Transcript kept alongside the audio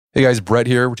Hey guys, Brett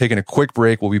here. We're taking a quick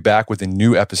break. We'll be back with a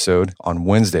new episode on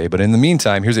Wednesday. But in the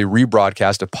meantime, here's a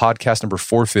rebroadcast of podcast number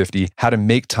 450, How to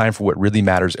Make Time for What Really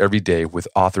Matters Every Day with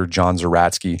author John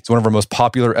Zeratsky. It's one of our most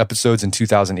popular episodes in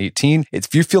 2018.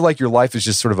 If you feel like your life is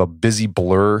just sort of a busy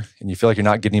blur and you feel like you're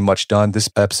not getting much done, this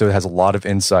episode has a lot of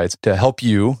insights to help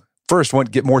you first,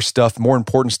 get more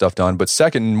important stuff done. But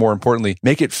second, and more importantly,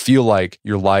 make it feel like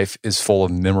your life is full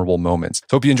of memorable moments.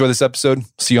 So hope you enjoy this episode.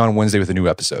 See you on Wednesday with a new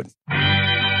episode.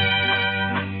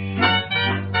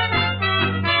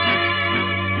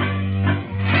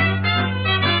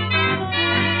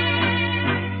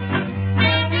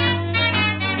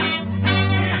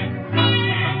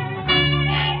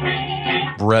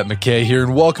 Brett McKay here,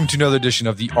 and welcome to another edition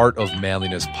of the Art of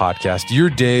Manliness podcast. Your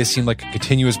days seem like a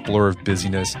continuous blur of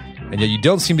busyness, and yet you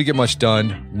don't seem to get much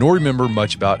done, nor remember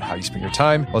much about how you spend your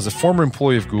time. Well, as a former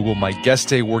employee of Google, my guest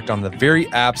today worked on the very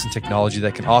apps and technology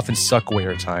that can often suck away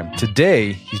our time.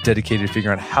 Today, he's dedicated to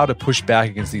figuring out how to push back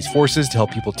against these forces to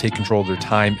help people take control of their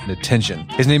time and attention.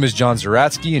 His name is John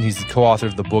Zeratsky, and he's the co-author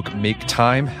of the book Make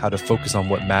Time, How to Focus on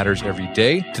What Matters Every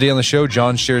Day. Today on the show,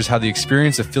 John shares how the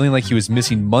experience of feeling like he was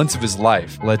missing months of his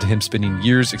life led to him spending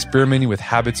years experimenting with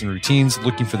habits and routines,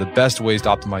 looking for the best ways to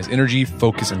optimize energy,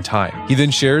 focus, and time. He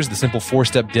then shares the simple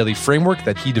 4-step daily framework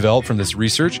that he developed from this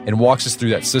research and walks us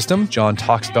through that system. John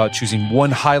talks about choosing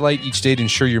one highlight each day to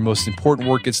ensure your most important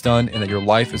work gets done and that your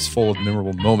life is full of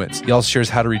memorable moments. He also shares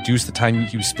how to reduce the time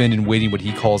you spend in waiting what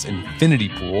he calls infinity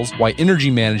pools, why energy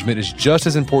management is just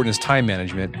as important as time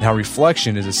management, and how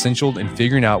reflection is essential in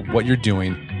figuring out what you're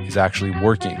doing is actually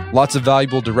working. Lots of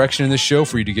valuable direction in this show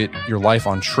for you to get your life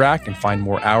on track and find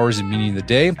more hours and meaning in the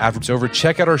day. After it's over,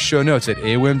 check out our show notes at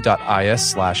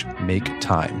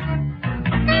aom.is/maketime.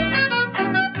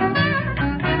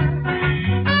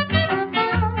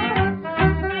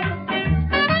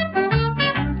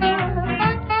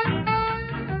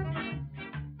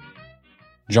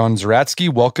 John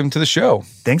Zeratsky, welcome to the show.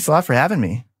 Thanks a lot for having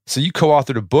me. So you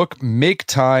co-authored a book, Make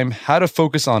Time, How to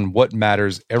Focus on What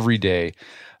Matters Every Day.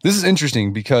 This is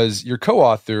interesting because your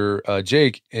co-author,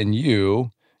 Jake, and you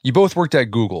both worked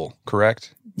at Google,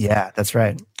 correct? Yeah, that's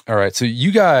right. All right. So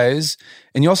you guys,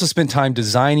 and you also spent time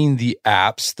designing the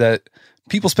apps that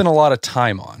people spend a lot of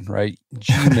time on, right?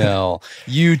 Gmail,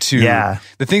 YouTube,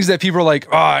 the things that people are like,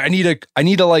 oh, I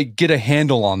need to like get a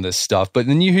handle on this stuff. But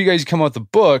then you guys come out with a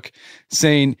book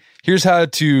saying, here's how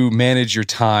to manage your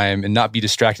time and not be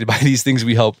distracted by these things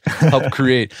we help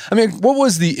create. I mean, what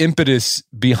was the impetus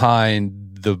behind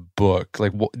the book?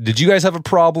 Like, did you guys have a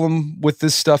problem with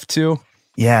this stuff too?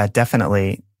 Yeah,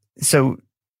 definitely. So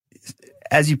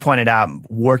as you pointed out,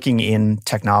 working in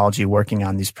technology, working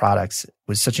on these products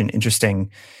was such an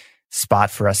interesting spot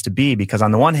for us to be, because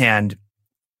on the one hand,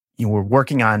 we're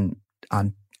working on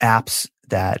apps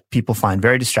that people find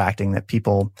very distracting, that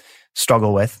people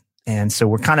struggle with. And so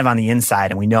we're kind of on the inside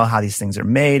and we know how these things are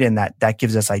made, and that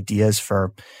gives us ideas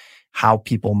for how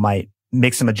people might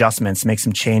make some adjustments, make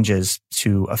some changes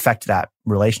to affect that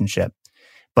relationship.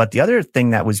 But the other thing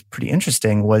that was pretty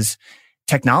interesting was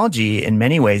technology in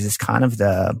many ways is kind of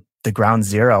the ground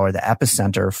zero or the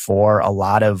epicenter for a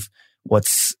lot of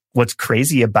what's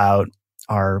crazy about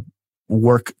our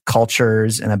work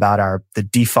cultures and about the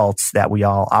defaults that we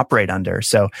all operate under.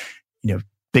 So,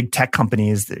 big tech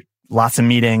companies, lots of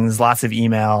meetings, lots of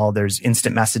email, there's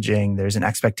instant messaging, there's an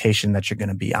expectation that you're going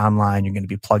to be online, you're going to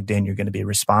be plugged in, you're going to be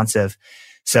responsive.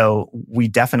 So we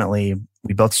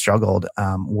both struggled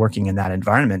working in that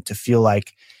environment to feel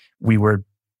like we were,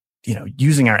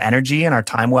 using our energy and our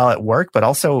time well at work, but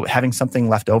also having something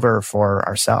left over for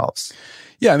ourselves.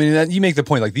 Yeah, I mean, you make the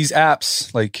point, like these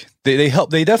apps, like they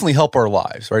definitely help our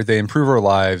lives, right? They improve our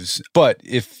lives. But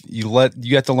if you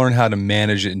have to learn how to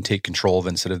manage it and take control of it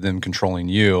instead of them controlling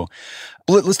you.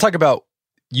 Let's talk about,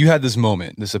 you had this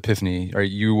moment, this epiphany,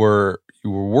 right? You were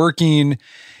working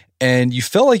and you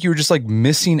felt like you were just like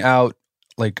missing out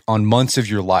like on months of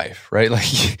your life, right?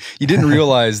 Like you didn't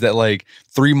realize that like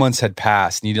 3 months had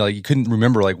passed and you couldn't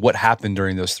remember like what happened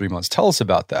during those 3 months. Tell us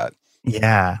about that.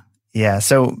 Yeah.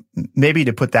 So maybe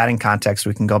to put that in context,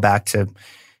 we can go back to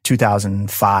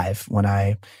 2005 when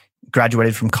I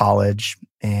graduated from college,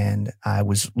 and I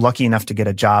was lucky enough to get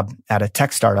a job at a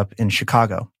tech startup in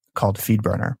Chicago called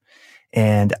FeedBurner.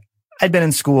 And I'd been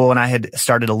in school and I had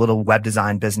started a little web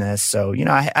design business. So,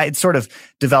 I had sort of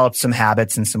developed some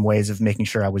habits and some ways of making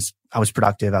sure I was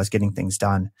productive. I was getting things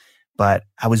done. But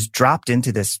I was dropped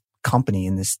into this company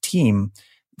and this team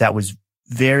that was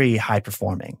very high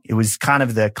performing. It was kind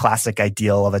of the classic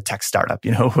ideal of a tech startup.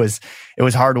 It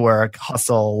was hard work,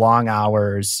 hustle, long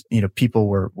hours. People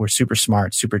were super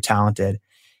smart, super talented.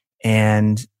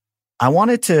 And I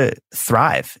wanted to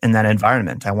thrive in that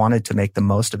environment. I wanted to make the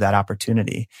most of that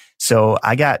opportunity. So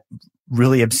I got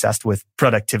really obsessed with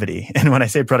productivity. And when I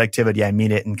say productivity, I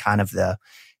mean it in kind of the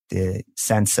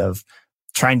sense of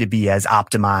trying to be as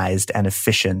optimized and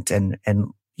efficient and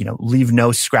leave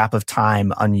no scrap of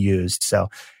time unused. So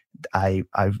I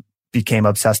became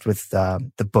obsessed with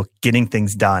the book Getting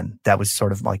Things Done. That was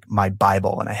sort of like my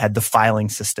Bible. And I had the filing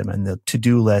system and the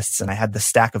to-do lists, and I had the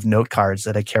stack of note cards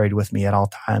that I carried with me at all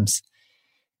times.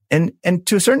 And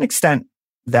to a certain extent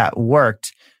that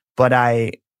worked, but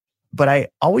I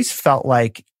always felt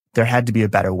like there had to be a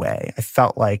better way. I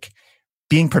felt like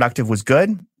being productive was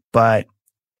good, but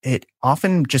it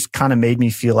often just kind of made me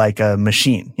feel like a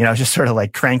machine, just sort of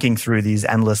like cranking through these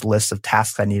endless lists of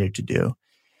tasks I needed to do.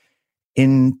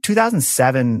 In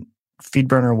 2007,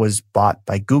 FeedBurner was bought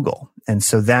by Google. And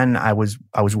so then I was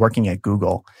working at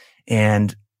Google,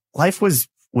 and life was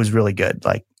really good.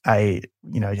 Like I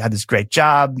had this great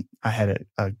job. I had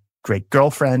a great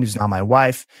girlfriend who's now my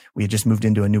wife. We had just moved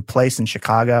into a new place in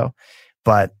Chicago.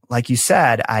 But like you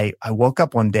said, I woke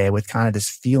up one day with kind of this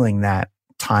feeling that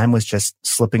time was just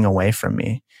slipping away from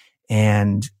me.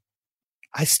 And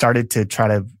I started to try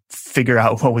to figure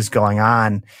out what was going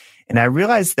on. And I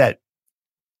realized that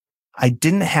I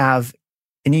didn't have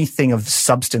anything of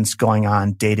substance going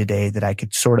on day to day that I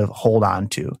could sort of hold on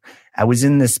to. I was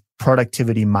in this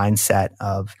productivity mindset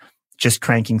of just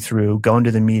cranking through, going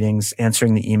to the meetings,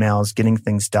 answering the emails, getting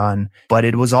things done. But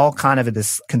it was all kind of at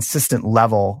this consistent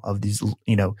level of these,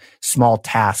 small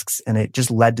tasks. And it just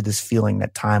led to this feeling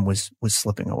that time was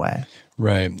slipping away.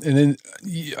 Right. And then,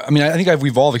 I think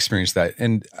we've all experienced that.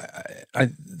 And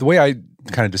the way I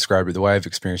kind of describe it, the way I've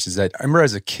experienced is that I remember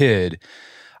as a kid,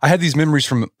 I had these memories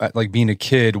from like being a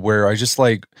kid where I just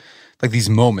like these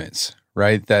moments,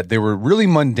 right? That they were really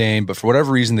mundane, but for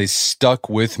whatever reason, they stuck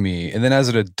with me. And then as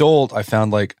an adult, I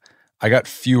found like I got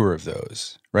fewer of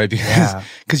those, right?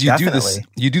 Because you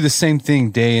do the same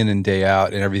thing day in and day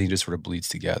out, and everything just sort of bleeds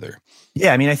together.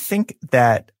 Yeah. I think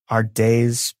that our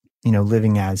days,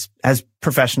 living as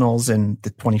professionals in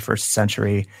the 21st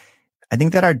century, I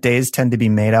think that our days tend to be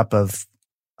made up of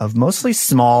mostly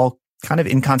small, kind of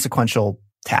inconsequential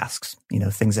tasks,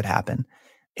 things that happen.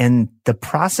 And the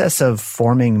process of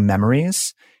forming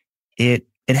memories, it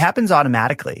happens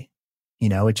automatically.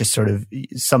 It just sort of,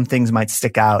 some things might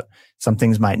stick out, some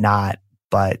things might not.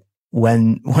 But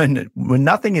when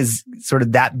nothing is sort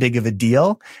of that big of a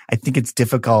deal, I think it's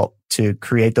difficult to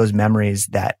create those memories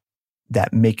that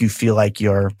make you feel like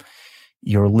you're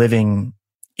living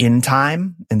in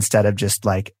time instead of just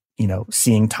like,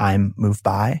 seeing time move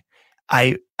by.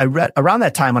 I read around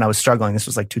that time when I was struggling, this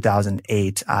was like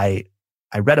 2008, I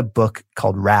read a book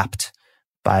called Wrapped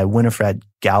by Winifred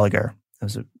Gallagher. It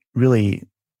was a really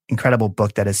incredible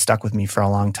book that has stuck with me for a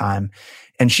long time.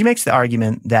 And she makes the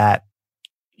argument that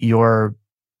your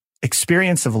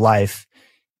experience of life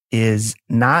is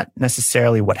not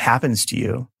necessarily what happens to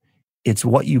you, it's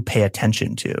what you pay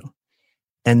attention to.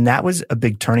 And that was a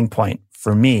big turning point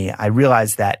for me. I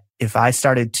realized that if I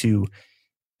started to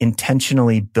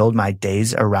intentionally build my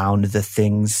days around the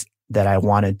things that I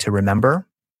wanted to remember,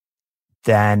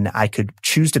 then I could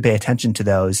choose to pay attention to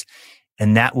those.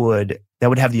 And that would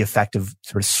have the effect of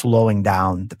sort of slowing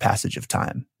down the passage of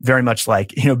time. Very much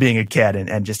like, being a kid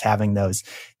and just having those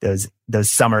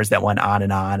summers that went on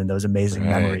and those amazing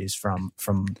memories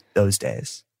from those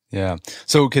days. Yeah.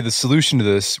 So, okay, the solution to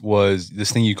this was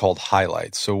this thing you called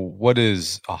highlights. So what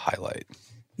is a highlight?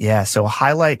 Yeah. So a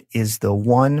highlight is the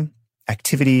one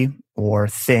activity or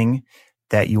thing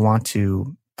that you want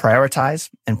to prioritize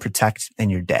and protect in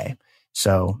your day.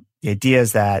 So the idea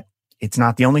is that it's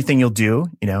not the only thing you'll do,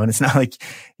 and it's not like,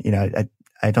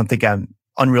 I don't think I'm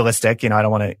unrealistic. I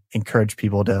don't want to encourage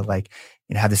people to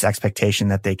have this expectation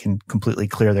that they can completely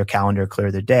clear their calendar,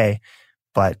 clear their day.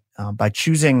 But by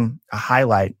choosing a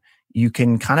highlight, you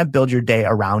can kind of build your day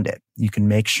around it. You can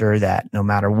make sure that no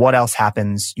matter what else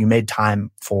happens, you made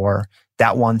time for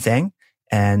that one thing,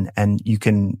 and you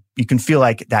can feel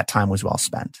like that time was well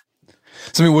spent.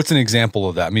 So, what's an example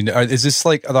of that? Is this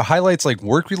are the highlights like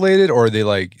work related, or are they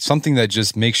like something that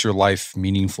just makes your life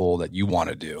meaningful that you want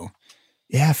to do?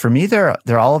 Yeah, for me, they're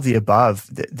all of the above.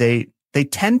 They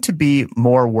tend to be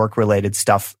more work related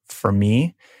stuff for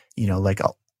me.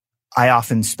 I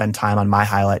often spend time on my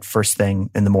highlight first thing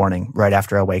in the morning, right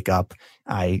after I wake up.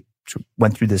 I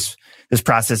went through this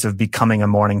process of becoming a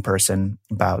morning person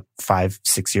about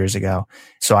 5-6 years ago.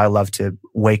 So I love to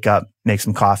wake up, make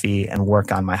some coffee, and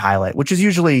work on my highlight, which is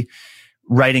usually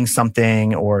writing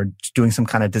something or doing some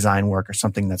kind of design work or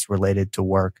something that's related to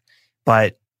work.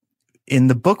 But in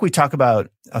the book, we talk about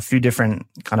a few different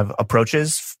kind of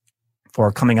approaches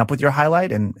for coming up with your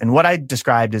highlight. And what I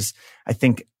described is, I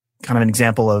think, kind of an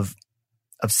example of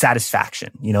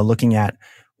satisfaction, looking at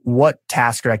what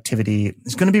task or activity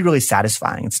is going to be really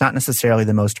satisfying. It's not necessarily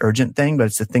the most urgent thing, but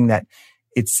it's the thing that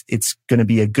it's going to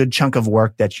be a good chunk of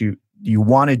work that you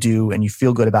want to do and you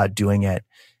feel good about doing it.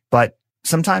 But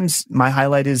sometimes my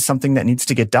highlight is something that needs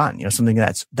to get done, something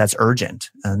that's urgent.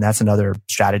 And that's another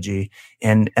strategy.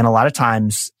 And a lot of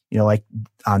times, like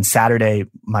on Saturday,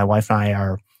 my wife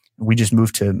and we just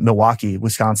moved to Milwaukee,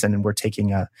 Wisconsin, and we're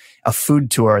taking a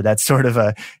food tour that's sort of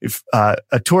a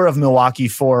tour of Milwaukee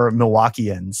for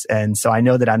Milwaukeeans. And so I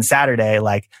know that on Saturday,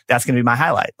 like that's going to be my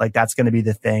highlight. Like that's going to be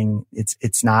the thing.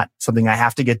 It's not something I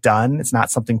have to get done. It's not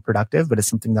something productive, but it's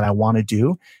something that I want to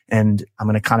do. And I'm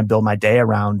going to kind of build my day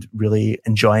around really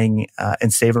enjoying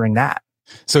and savoring that.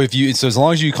 So as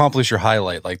long as you accomplish your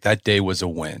highlight, like that day was a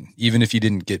win, even if you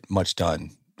didn't get much done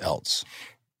else.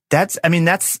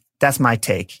 That's my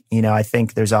take. I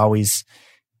think there's always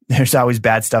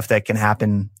bad stuff that can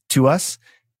happen to us,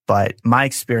 but my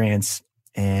experience,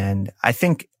 and I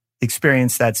think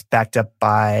experience that's backed up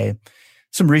by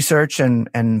some research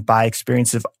and by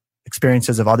experiences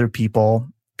of other people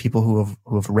who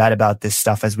have read about this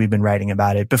stuff as we've been writing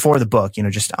about it before the book,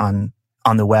 just on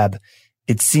the web.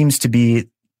 It seems to be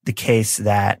the case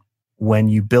that when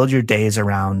you build your days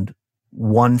around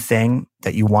one thing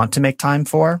that you want to make time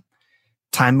for,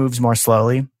 time moves more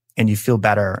slowly and you feel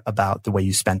better about the way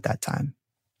you spent that time.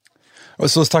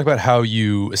 So let's talk about how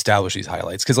you establish these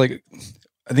highlights. Because I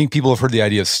think people have heard the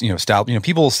idea of,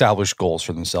 people establish goals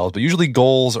for themselves, but usually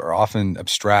goals are often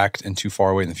abstract and too far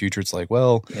away in the future. It's like,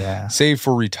 save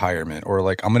for retirement, or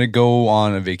like, I'm going to go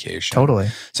on a vacation. Totally.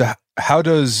 So how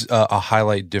does a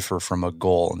highlight differ from a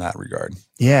goal in that regard?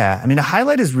 Yeah. A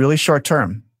highlight is really short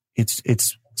term.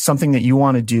 It's something that you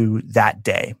want to do that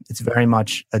day. It's very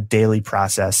much a daily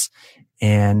process.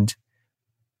 And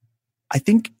I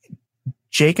think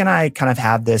Jake and I kind of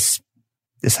have this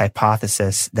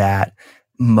hypothesis that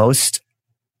most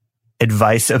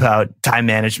advice about time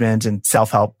management and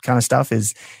self-help kind of stuff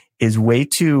is way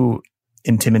too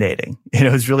intimidating.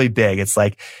 It's really big. It's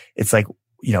like,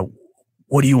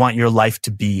 what do you want your life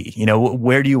to be?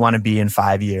 Where do you want to be in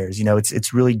 5 years?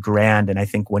 It's really grand. And I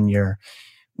think when you're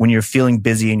feeling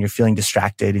busy and you're feeling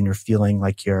distracted and you're feeling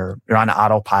like you're on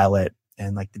autopilot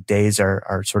and like the days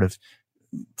are sort of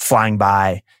flying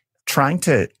by, trying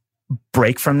to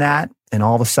break from that and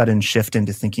all of a sudden shift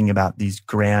into thinking about these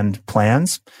grand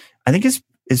plans, I think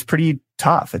is pretty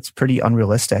tough. It's pretty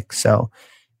unrealistic. So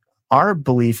our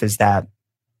belief is that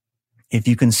if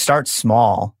you can start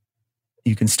small,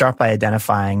 you can start by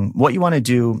identifying what you want to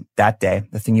do that day,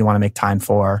 the thing you want to make time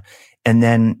for, and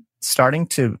then starting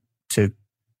to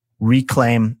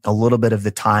reclaim a little bit of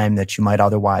the time that you might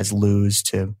otherwise lose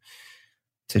to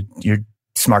your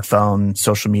smartphone,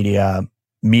 social media,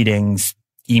 meetings,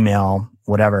 email,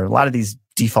 whatever. A lot of these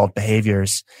default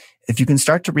behaviors, if you can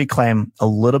start to reclaim a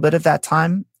little bit of that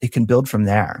time, it can build from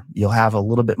there. You'll have a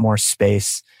little bit more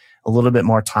space, a little bit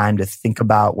more time to think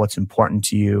about what's important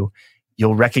to you.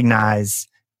 You'll recognize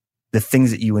the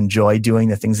things that you enjoy doing,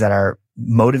 the things that are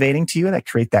motivating to you, that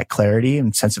create that clarity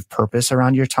and sense of purpose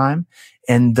around your time.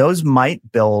 And those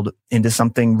might build into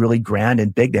something really grand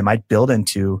and big. They might build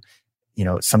into,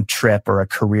 some trip or a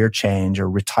career change or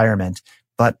retirement,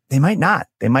 but they might not.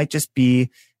 They might just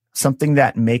be something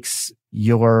that makes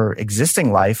your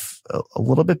existing life a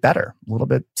little bit better, a little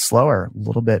bit slower, a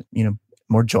little bit,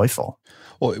 more joyful.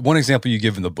 Well, one example you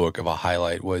give in the book of a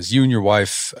highlight was you and your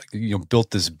wife,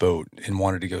 built this boat and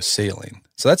wanted to go sailing.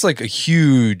 So that's like a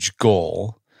huge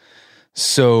goal.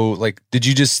 So like, did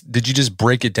you just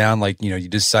break it down? Like, you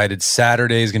decided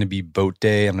Saturday is going to be boat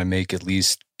day. I'm going to make at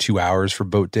least 2 hours for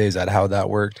boat day. Is that how that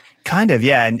worked? Kind of,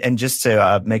 yeah. And just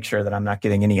to make sure that I'm not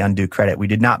getting any undue credit, we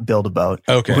did not build a boat.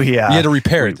 Okay. You had to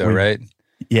repair it though, right?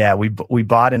 Yeah, we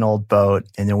bought an old boat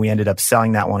and then we ended up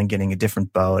selling that one and getting a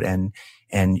different boat. And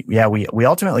yeah, we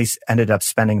ultimately ended up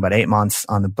spending about 8 months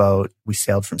on the boat. We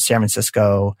sailed from San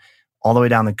Francisco all the way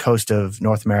down the coast of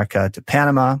North America to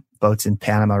Panama. Boat's in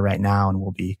Panama right now, and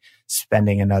we'll be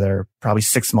spending another probably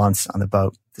 6 months on the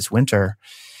boat this winter.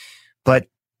 But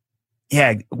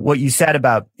yeah, what you said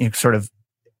about sort of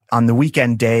on the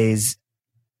weekend days,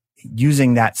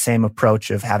 using that same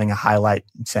approach of having a highlight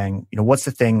and saying, what's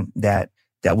the thing that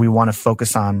we want to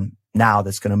focus on now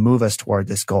that's going to move us toward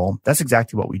this goal? That's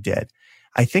exactly what we did.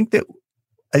 I think that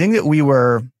we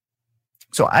were,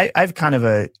 so I've kind of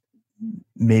a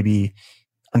maybe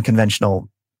unconventional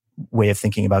way of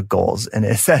thinking about goals. And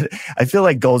it's that I feel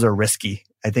like goals are risky.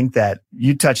 I think that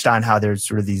you touched on how there's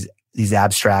sort of these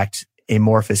abstract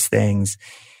amorphous things.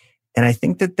 And I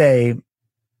think that they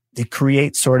they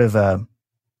create sort of a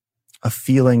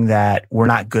feeling that we're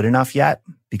not good enough yet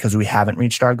because we haven't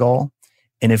reached our goal.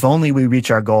 And if only we reach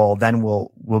our goal, then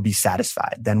we'll be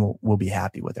satisfied. Then we'll be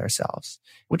happy with ourselves,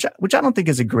 which I don't think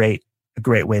is a great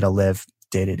way to live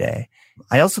day to day.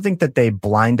 I also think that they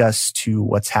blind us to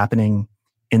what's happening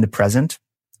in the present.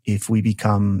 If we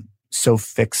become so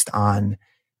fixed on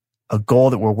a goal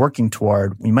that we're working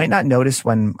toward, we might not notice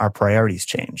when our priorities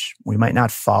change. We might not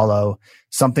follow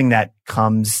something that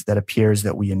appears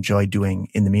that we enjoy doing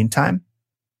in the meantime.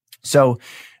 So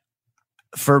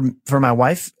for my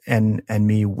wife and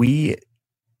me,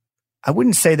 I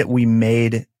wouldn't say that we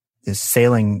made this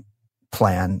sailing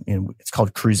plan. It's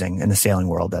called cruising in the sailing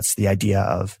world. That's the idea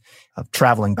of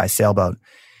traveling by sailboat.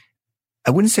 I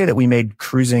wouldn't say that we made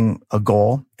cruising a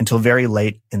goal until very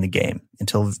late in the game,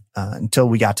 until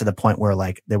we got to the point where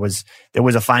like there was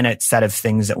a finite set of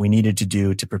things that we needed to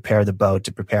do to prepare the boat,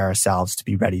 to prepare ourselves to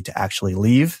be ready to actually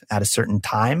leave at a certain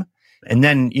time. And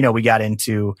then, we got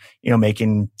into,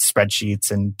 making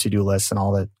spreadsheets and to-do lists and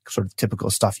all the sort of typical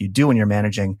stuff you do when you're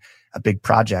managing a big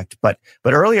project. But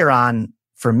earlier on,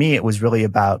 for me, it was really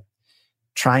about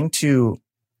trying to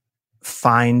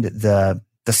find the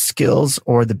skills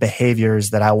or the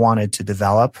behaviors that I wanted to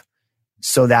develop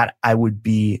so that I would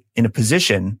be in a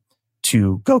position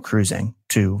to go cruising,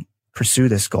 to pursue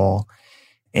this goal,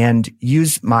 and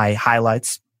use my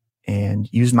highlights and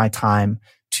use my time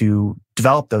to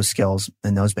develop those skills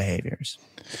and those behaviors.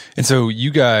 And so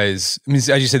you guys, as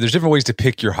you said, there's different ways to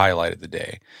pick your highlight of the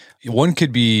day. One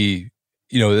could be,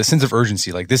 the sense of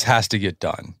urgency, like this has to get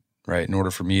done, right? In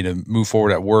order for me to move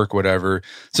forward at work, whatever.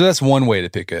 So that's one way to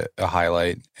pick a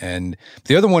highlight. And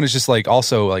the other one is just like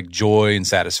also like joy and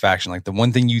satisfaction, like the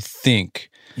one thing you think.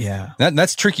 Yeah.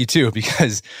 That's tricky too,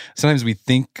 because sometimes we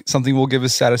think something will give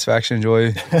us satisfaction and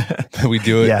joy, but we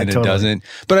do it and totally. It doesn't.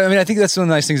 But I think that's one of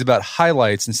the nice things about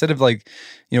highlights. Instead of like,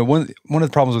 one of the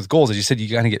problems with goals, as you said,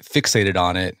 you kind of get fixated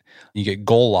on it. You get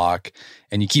goal lock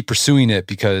and you keep pursuing it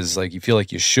because like you feel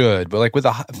like you should. But like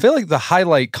I feel like the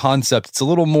highlight concept, it's a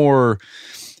little more,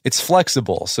 it's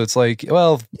flexible. So it's like,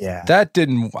 well, that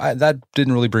didn't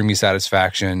really bring me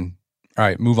satisfaction. All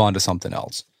right, move on to something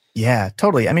else. Yeah,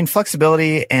 totally.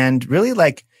 Flexibility and really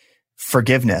like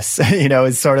forgiveness,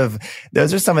 is sort of,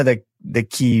 those are some of the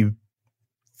key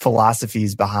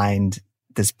philosophies behind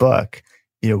this book.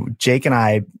 Jake and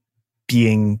I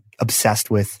being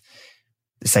obsessed with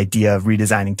this idea of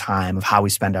redesigning time, of how we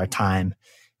spend our time.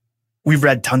 We've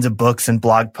read tons of books and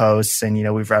blog posts and,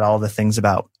 we've read all the things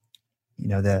about,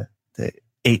 the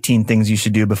 18 things you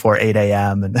should do before 8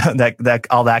 a.m. and that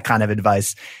all that kind of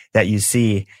advice that you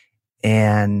see.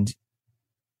 And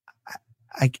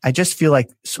I just feel like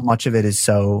so much of it is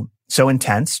so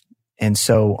intense and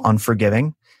so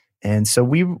unforgiving. And so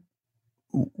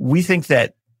we think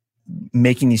that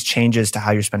making these changes to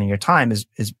how you're spending your time is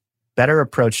better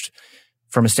approached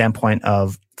from a standpoint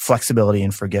of flexibility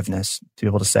and forgiveness, to be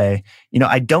able to say,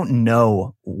 I don't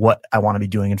know what I want to be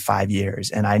doing in 5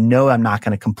 years. And I know I'm not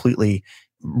going to completely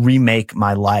remake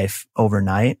my life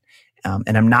overnight.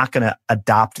 And I'm not going to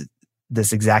adopt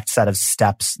this exact set of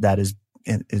steps that is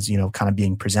kind of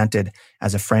being presented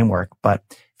as a framework. But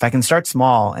if I can start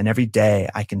small and every day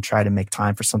I can try to make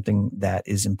time for something that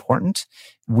is important,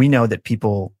 we know that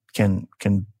people can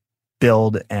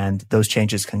build and those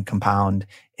changes can compound.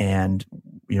 And,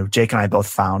 Jake and I both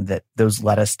found that those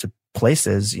led us to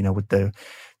places, with the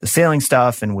sailing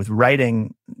stuff and with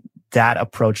writing, that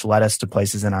approach led us to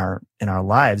places in our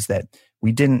lives that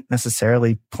we didn't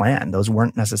necessarily plan. Those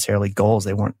weren't necessarily goals.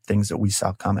 They weren't things that we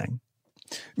saw coming.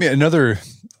 Another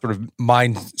sort of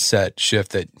mindset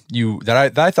shift that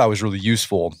I thought was really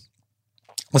useful.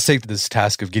 Let's take this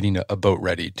task of getting a boat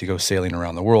ready to go sailing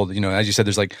around the world. As you said,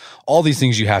 there's like all these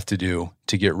things you have to do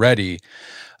to get ready.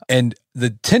 And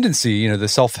the tendency, the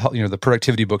self-help, the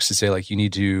productivity books to say like you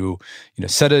need to,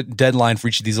 set a deadline for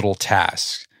each of these little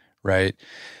tasks, right?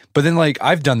 But then like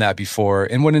I've done that before.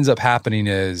 And what ends up happening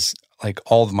is like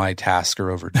all of my tasks are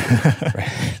overdue.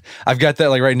 Right? I've got that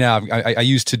like right now. I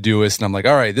use Todoist and I'm like,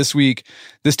 all right, this week,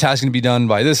 this task is going to be done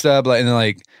by this step. And then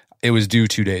like it was due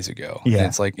 2 days ago. Yeah. And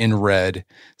it's like in red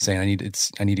saying I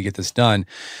need to get this done.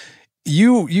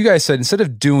 You guys said instead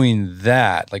of doing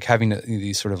that, like having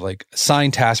these sort of like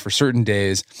assigned tasks for certain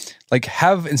days, like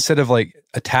have instead of like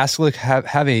a task list, have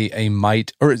a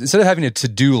might, or instead of having a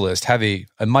to-do list, have a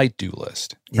might do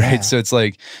list, right? Yeah. So it's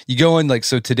like you go in like,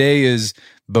 so today is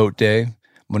boat day. I'm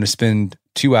going to spend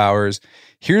 2 hours.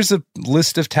 Here's a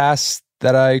list of tasks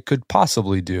that I could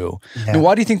possibly do. Yeah. And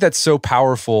why do you think that's so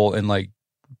powerful in like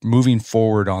moving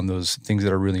forward on those things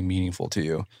that are really meaningful to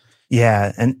you?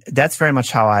 Yeah. And that's very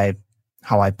much how I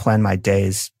plan my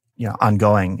days,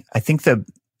 ongoing. I think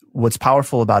what's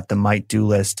powerful about the might do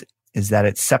list is that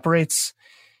it separates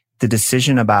the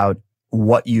decision about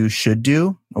what you should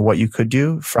do or what you could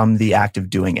do from the act of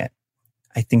doing it.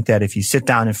 I think that if you sit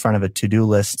down in front of a to-do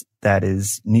list that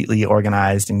is neatly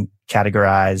organized and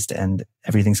categorized and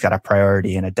everything's got a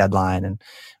priority and a deadline and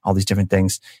all these different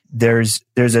things, there's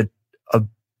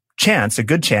a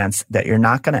good chance that you're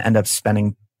not going to end up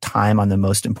spending time on the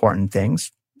most important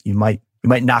things. You might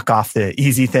knock off the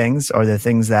easy things or the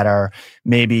things that are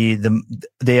maybe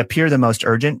they appear the most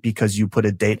urgent because you put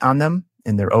a date on them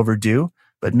and they're overdue,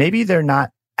 but maybe they're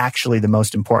not actually the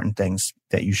most important things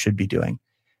that you should be doing.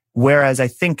 Whereas I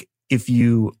think if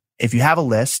you have a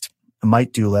list, a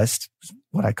might do list, is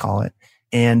what I call it,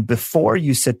 and before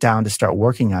you sit down to start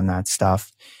working on that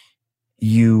stuff,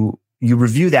 you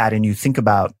review that and you think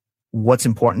about what's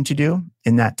important to do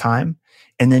in that time,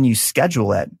 and then you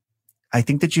schedule it. I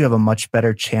think that you have a much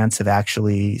better chance of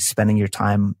actually spending your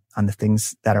time on the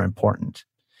things that are important.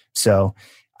 So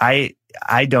I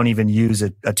don't even use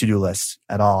a to-do list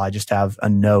at all. I just have a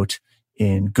note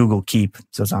in Google Keep.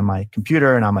 So it's on my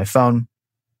computer and on my phone.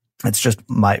 It's just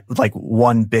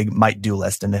one big might do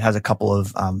list, and it has a couple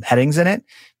of headings in it,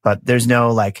 but there's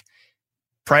no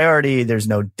priority. There's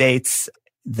no dates.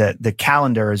 The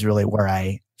calendar is really where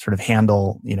I sort of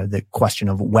handle, the question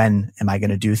of when am I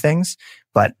going to do things.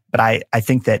 But I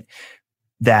think that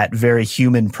very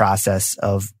human process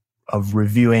of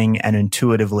reviewing and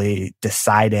intuitively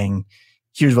deciding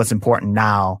here's what's important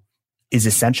now is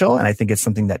essential. And I think it's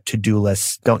something that to-do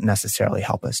lists don't necessarily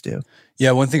help us do.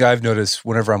 Yeah. One thing I've noticed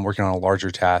whenever I'm working on a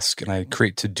larger task and I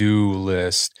create to-do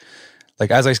list,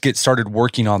 as I get started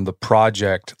working on the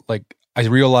project, I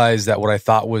realize that what I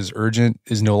thought was urgent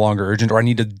is no longer urgent, or I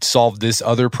need to solve this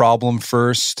other problem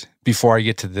first before I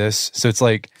get to this. So it's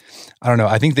I don't know.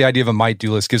 I think the idea of a might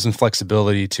do list gives them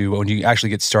flexibility to when you actually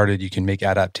get started, you can make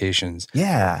adaptations.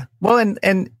 Yeah. Well,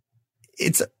 and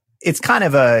it's kind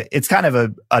of a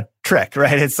trick,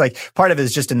 right? It's part of it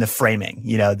is just in the framing,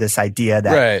 this idea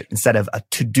that instead of a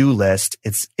to-do list,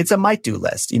 it's a might do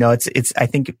list. It's I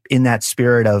think in that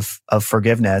spirit of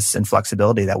forgiveness and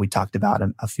flexibility that we talked about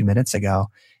a few minutes ago.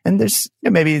 And there's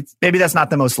maybe that's not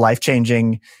the most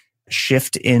life-changing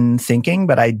shift in thinking,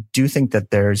 but I do think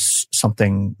that there's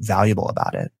something valuable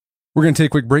about it. We're going to take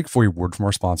a quick break for a word from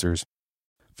our sponsors.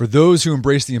 For those who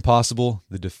embrace the impossible,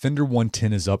 the Defender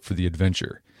 110 is up for the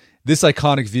adventure. This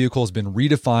iconic vehicle has been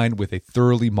redefined with a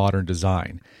thoroughly modern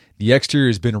design. The exterior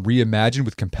has been reimagined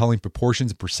with compelling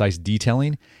proportions and precise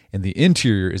detailing, and the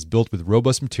interior is built with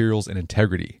robust materials and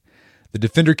integrity. The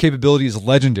Defender capability is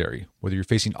legendary, whether you're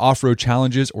facing off-road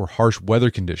challenges or harsh weather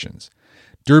conditions.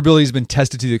 Durability has been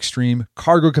tested to the extreme,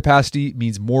 cargo capacity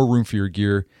means more room for your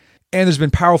gear, and there's been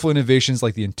powerful innovations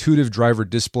like the intuitive driver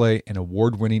display and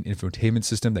award-winning infotainment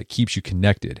system that keeps you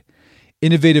connected.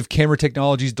 Innovative camera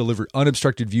technologies deliver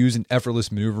unobstructed views and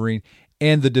effortless maneuvering,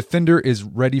 and the Defender is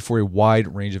ready for a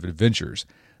wide range of adventures.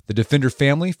 The Defender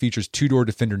family features two-door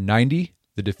Defender 90,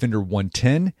 the Defender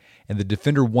 110, and the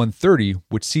Defender 130,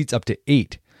 which seats up to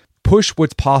 8. Push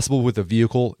what's possible with a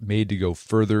vehicle made to go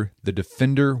further, the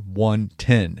Defender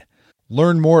 110.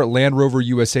 Learn more at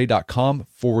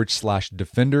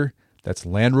LandRoverUSA.com/Defender. That's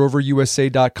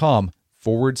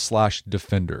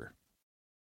LandRoverUSA.com/Defender.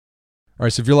 All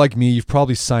right, so if you're like me, you've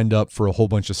probably signed up for a whole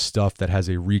bunch of stuff that has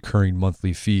a recurring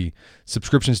monthly fee.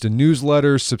 Subscriptions to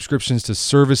newsletters, subscriptions to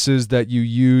services that you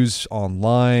use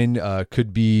online,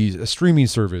 could be a streaming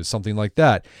service, something like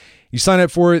that. You sign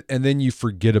up for it and then you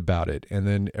forget about it. And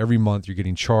then every month you're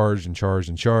getting charged and charged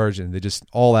and charged, and they just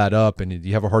all add up, and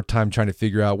you have a hard time trying to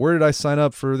figure out, where did I sign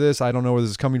up for this? I don't know where this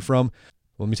is coming from.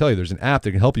 Well, let me tell you, there's an app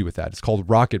that can help you with that. It's called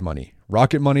Rocket Money.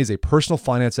 Rocket Money is a personal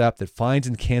finance app that finds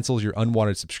and cancels your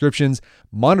unwanted subscriptions,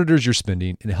 monitors your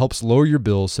spending, and helps lower your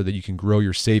bills so that you can grow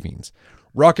your savings.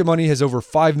 Rocket Money has over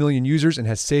 5 million users and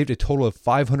has saved a total of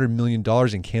 $500 million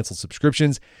in canceled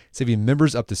subscriptions, saving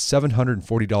members up to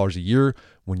 $740 a year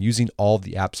when using all of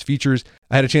the app's features.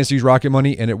 I had a chance to use Rocket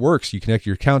Money, and it works. You connect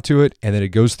your account to it, and then it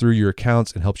goes through your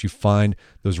accounts and helps you find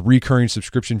those recurring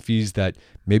subscription fees that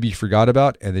maybe you forgot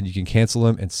about, and then you can cancel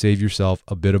them and save yourself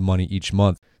a bit of money each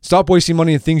month. Stop wasting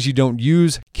money on things you don't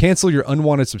use. Cancel your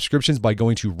unwanted subscriptions by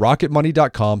going to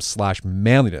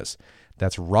rocketmoney.com/manliness.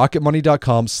 That's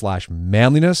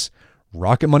rocketmoney.com/manliness,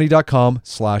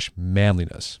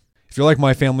 rocketmoney.com/manliness. If you're like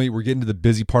my family, we're getting to the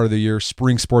busy part of the year.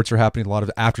 Spring sports are happening, a lot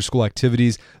of after-school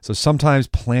activities. So sometimes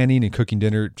planning and cooking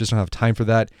dinner, just don't have time for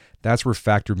that. That's where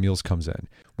Factor Meals comes in.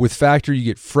 With Factor, you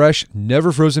get fresh,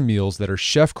 never frozen meals that are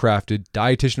chef-crafted,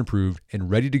 dietitian approved, and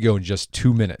ready to go in just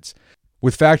 2 minutes.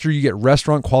 With Factor, you get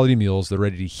restaurant quality meals that are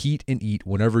ready to heat and eat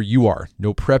whenever you are.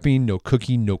 No prepping, no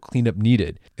cooking, no cleanup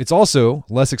needed. It's also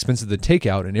less expensive than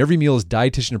takeout, and every meal is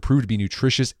dietitian approved to be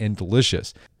nutritious and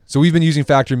delicious. So we've been using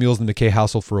Factor meals in the McKay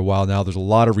household for a while now. There's a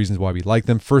lot of reasons why we like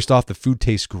them. First off, the food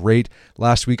tastes great.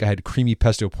 Last week I had creamy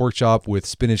pesto pork chop with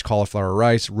spinach, cauliflower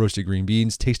rice, roasted green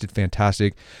beans. Tasted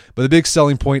fantastic. But the big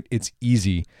selling point, it's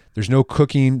easy. There's no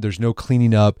cooking. There's no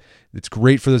cleaning up. It's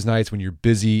great for those nights when you're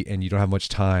busy and you don't have much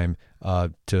time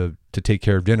to take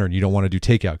care of dinner and you don't want to do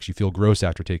takeout because you feel gross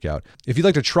after takeout. If you'd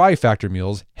like to try Factor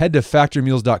meals, head to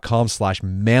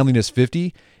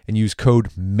factormeals.com/manliness50 and use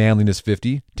code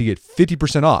manliness50 to get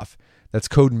 50% off. That's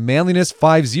code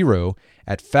manliness50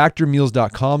 at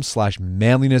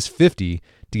factormeals.com/manliness50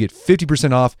 to get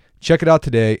 50% off. Check it out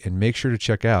today and make sure to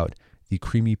check out the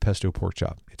creamy pesto pork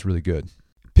chop. It's really good.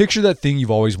 Picture that thing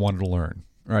you've always wanted to learn.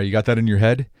 All right, you got that in your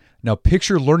head? Now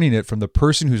picture learning it from the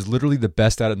person who's literally the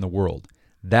best at it in the world.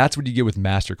 That's what you get with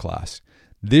Masterclass.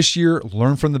 This year,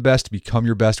 learn from the best to become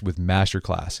your best with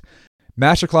Masterclass.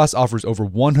 Masterclass offers over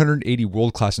 180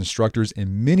 world-class instructors,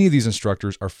 and many of these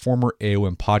instructors are former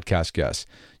AOM podcast guests.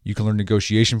 You can learn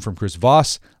negotiation from Chris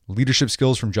Voss, leadership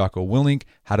skills from Jocko Willink,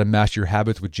 how to master your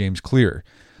habits with James Clear.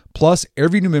 Plus,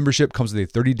 every new membership comes with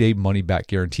a 30-day money-back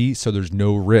guarantee, so there's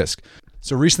no risk.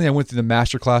 So recently I went through the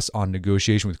masterclass on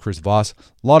negotiation with Chris Voss.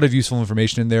 A lot of useful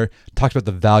information in there. Talked about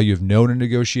the value of no in a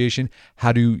negotiation,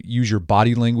 how to use your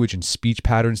body language and speech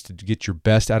patterns to get your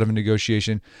best out of a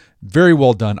negotiation. Very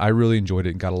well done. I really enjoyed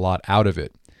it and got a lot out of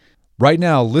it. Right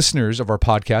now, listeners of our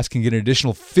podcast can get an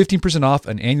additional 15% off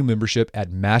an annual membership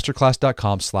at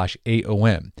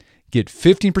masterclass.com/AOM. Get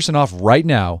 15% off right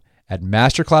now at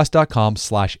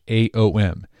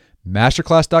masterclass.com/AOM.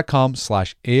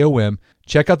 Masterclass.com/AOM.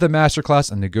 Check out the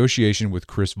masterclass on negotiation with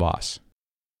Chris Voss.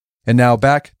 And now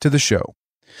back to the show.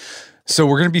 So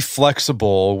we're going to be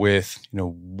flexible with,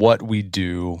 what we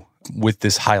do with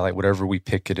this highlight, whatever we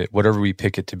pick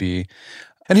it to be.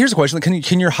 And here's a question: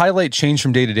 can your highlight change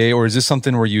from day to day, or is this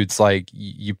something where you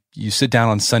sit down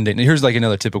on Sunday? And here's like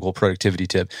another typical productivity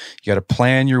tip: you got to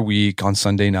plan your week on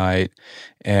Sunday night,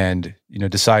 and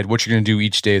decide what you're going to do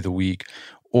each day of the week.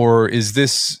 Or is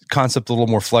this concept a little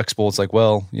more flexible? It's like,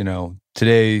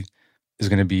 today is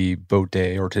going to be boat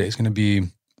day, or today is going to be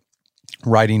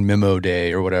writing memo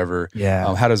day, or whatever.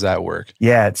 Yeah. How does that work?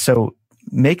 Yeah. So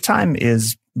Make Time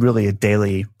is really a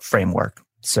daily framework.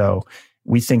 So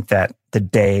we think that the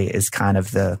day is kind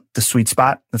of the sweet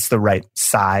spot. That's the right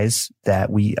size that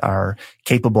we are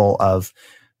capable of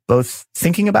both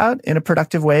thinking about in a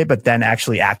productive way, but then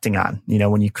actually acting on.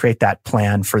 When you create that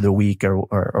plan for the week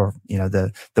or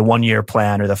the 1 year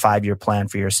plan or the 5 year plan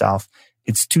for yourself,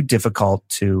 it's too difficult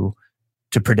to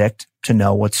predict, to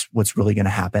know what's really going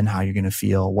to happen, how you're going to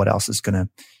feel, what else is going to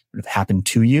happen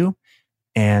to you.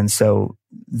 And so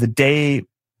the day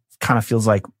kind of feels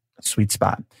like a sweet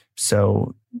spot.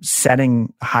 So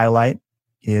setting a highlight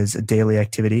is a daily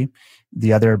activity.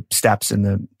 The other steps in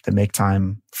the Make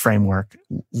Time framework,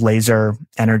 laser,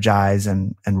 energize,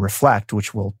 and reflect,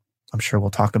 which I'm sure we'll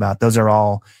talk about. Those are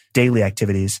all daily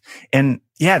activities. And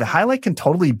yeah, the highlight can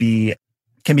be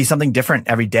something different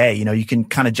every day. You can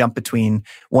kind of jump between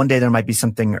one day there might be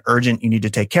something urgent you need to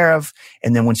take care of.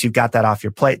 And then once you've got that off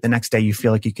your plate, the next day you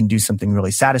feel like you can do something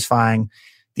really satisfying.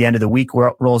 The end of the week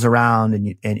rolls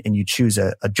around and you choose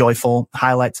a joyful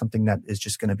highlight, something that is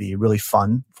just going to be really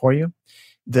fun for you.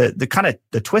 The kind of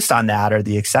the twist on that, or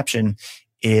the exception,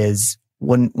 is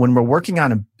when we're working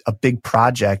on a big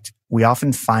project, we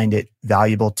often find it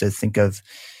valuable to think of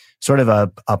sort of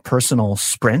a personal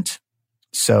sprint.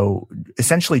 So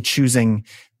essentially choosing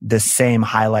the same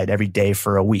highlight every day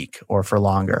for a week or for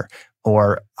longer,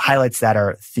 or highlights that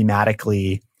are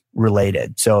thematically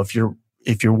related. So if you're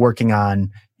working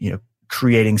on,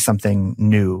 creating something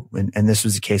new, and this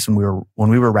was the case when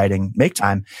we were writing Make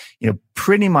Time,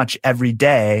 pretty much every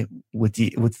day with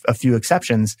a few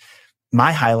exceptions,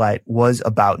 my highlight was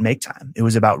about Make Time. It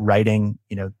was about writing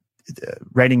a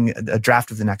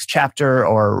draft of the next chapter,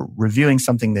 or reviewing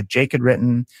something that Jake had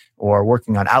written, or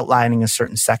working on outlining a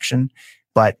certain section.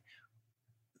 But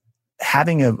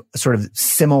having a sort of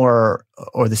similar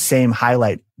or the same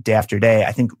highlight day after day,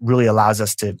 I think really allows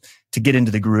us to get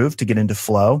into the groove, to get into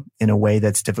flow in a way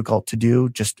that's difficult to do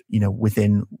just,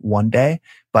 within one day.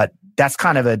 But that's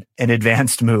kind of an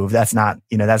advanced move. That's not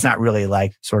really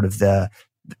like sort of the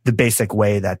basic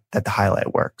way that the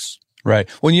highlight works. Right.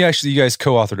 Well, you guys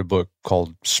co-authored a book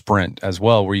called Sprint as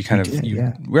well, where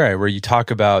where you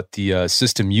talk about the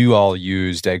system you all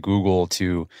used at Google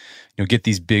to get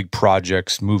these big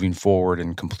projects moving forward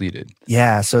and completed.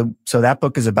 Yeah. So that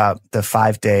book is about the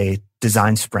 5-day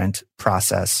design sprint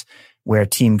process, where a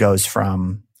team goes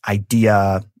from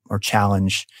idea or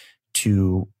challenge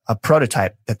to a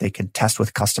prototype that they could test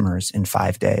with customers in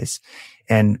 5 days.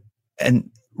 And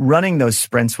running those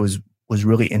sprints was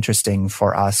really interesting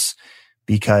for us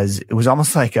because it was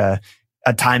almost like a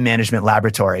time management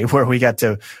laboratory where we got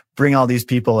to bring all these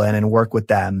people in and work with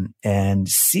them and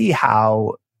see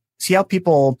how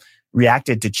people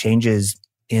reacted to changes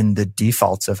in the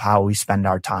defaults of how we spend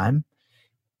our time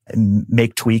and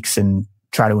make tweaks and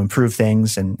try to improve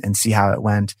things and see how it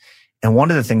went. And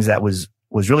one of the things that was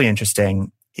really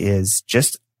interesting is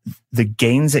just the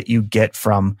gains that you get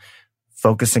from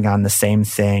focusing on the same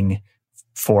thing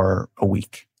for a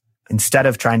week. Instead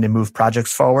of trying to move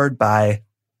projects forward by,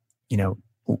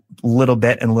 little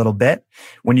bit and little bit,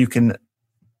 when you can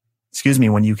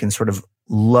sort of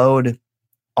load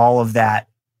all of that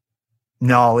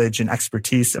knowledge and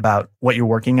expertise about what you're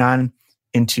working on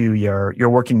into your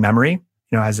working memory,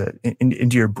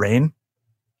 into your brain.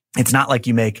 It's not like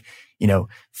you make,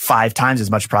 5 times as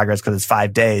much progress because it's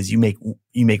 5 days. You make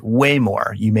way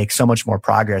more. You make so much more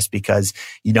progress because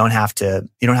you don't have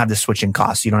the switching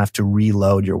costs. You don't have to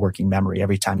reload your working memory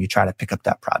every time you try to pick up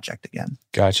that project again.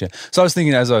 Gotcha. So I was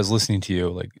thinking as I was listening to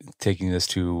you, like taking this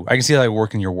to, I can see how you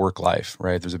work in your work life,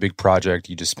 right? There's a big project.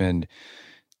 You just spend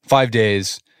 5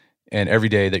 days and every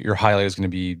day that your highlight is going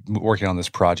to be working on this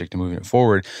project and moving it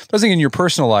forward. But I was thinking in your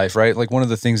personal life, right? Like one of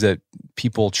the things that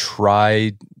people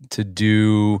try to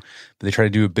do, but they try to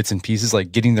do bits and pieces,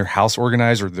 like getting their house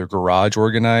organized or their garage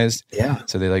organized. Yeah.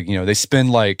 So they they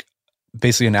spend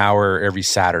basically an hour every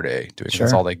Saturday doing it. Sure.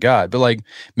 That's all they got. But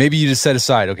maybe you just set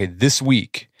aside, okay, this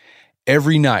week,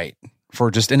 every night for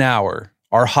just an hour,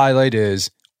 our highlight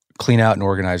is clean out and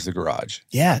organize the garage.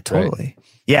 Yeah, totally. Right?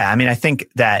 Yeah. I mean, I think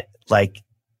that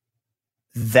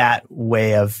that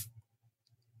way of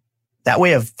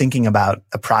thinking about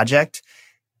a project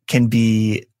can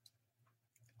be,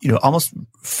 almost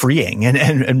freeing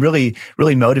and really,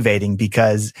 really motivating,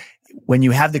 because when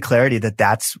you have the clarity that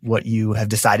that's what you have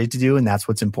decided to do and that's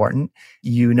what's important,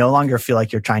 you no longer feel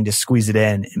like you're trying to squeeze it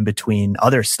in between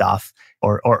other stuff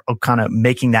or kind of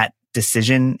making that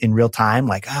decision in real time.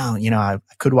 Like, I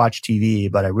could watch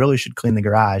TV, but I really should clean the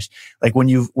garage. Like when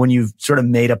you've sort of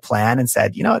made a plan and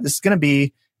said, this is going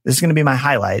to be my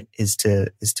highlight is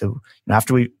to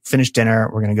after we finish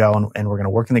dinner, we're going to go and we're going to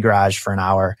work in the garage for an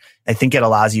hour. I think it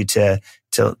allows you to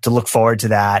look forward to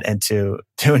that and to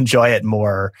enjoy it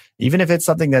more, even if it's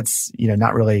something that's,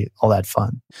 not really all that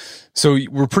fun. So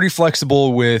we're pretty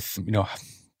flexible with,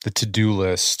 the to-do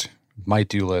list,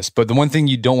 might-do list. But the one thing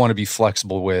you don't want to be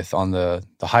flexible with on the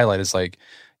highlight is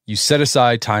you set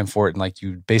aside time for it and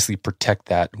you basically protect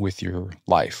that with your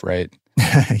life, right?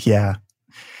 Yeah.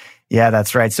 Yeah,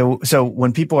 that's right. So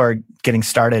when people are getting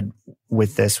started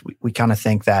with this, we kind of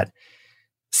think that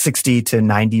 60 to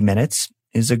 90 minutes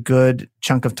is a good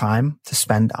chunk of time to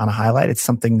spend on a highlight. It's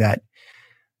something that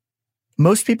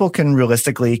most people can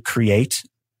realistically create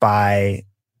by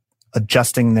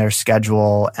adjusting their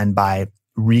schedule and by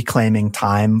reclaiming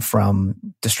time from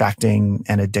distracting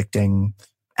and addicting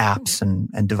apps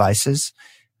and devices.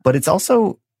 But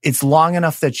it's long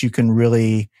enough that you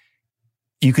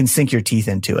can sink your teeth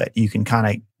into it. You can kind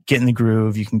of get in the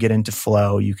groove. You can get into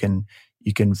flow. You can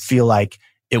feel like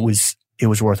it was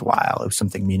worthwhile. It was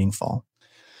something meaningful.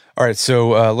 All right.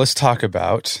 So let's talk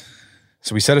about,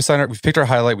 so we've picked our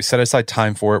highlight. We set aside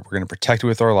time for it. We're going to protect it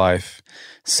with our life,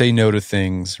 say no to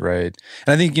things, right?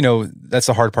 And I think, that's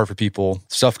the hard part for people.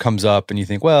 Stuff comes up and you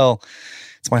think, well,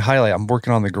 it's my highlight. I'm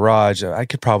working on the garage. I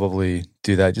could probably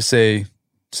do that. Just say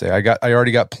I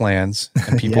already got plans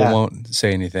and people won't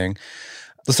say anything.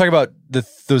 Let's talk about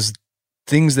those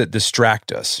things that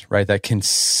distract us, right? That can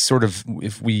sort of,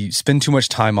 if we spend too much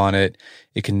time on it,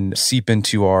 it can seep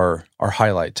into our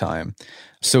highlight time.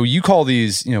 So you call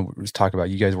these, let's talk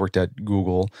about, you guys worked at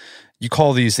Google. You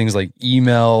call these things like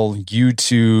email,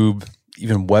 YouTube,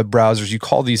 even web browsers. You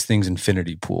call these things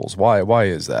infinity pools. Why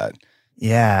is that?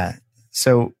 Yeah.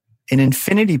 So an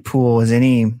infinity pool is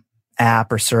any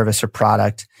app or service or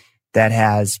product that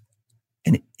has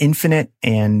an infinite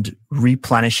and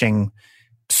replenishing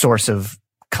source of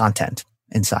content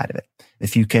inside of it.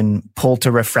 If you can pull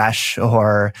to refresh,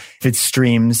 or if it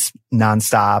streams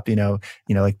nonstop,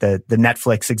 like the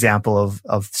Netflix example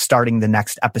of starting the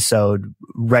next episode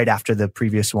right after the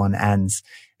previous one ends,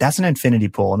 that's an infinity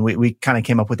pool. And we kind of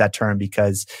came up with that term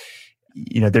because,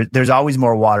 there's always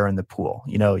more water in the pool.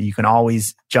 You can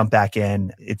always jump back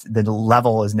in. The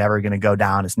level is never going to go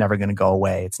down. It's never going to go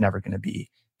away. It's never going to be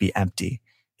empty.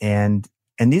 And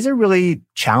these are really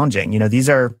challenging.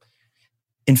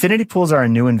 Infinity pools are a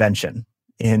new invention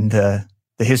in the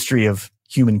history of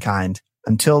humankind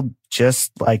until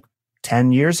just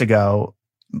 10 years ago,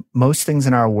 most things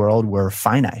in our world were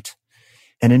finite.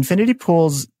 And infinity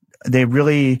pools, they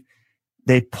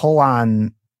pull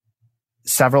on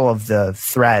several of the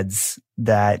threads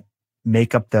that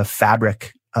make up the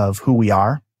fabric of who we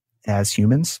are as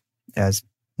humans, as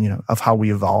of how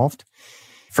we evolved.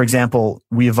 For example,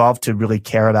 we evolved to really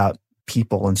care about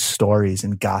people and stories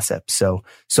and gossip. So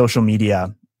social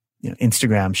media,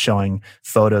 Instagram showing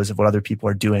photos of what other people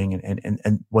are doing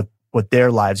and what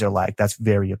their lives are like, that's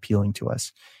very appealing to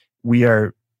us. We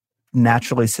are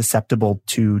naturally susceptible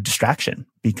to distraction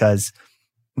because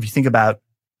if you think about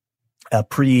a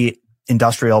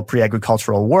pre-industrial,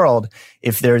 pre-agricultural world,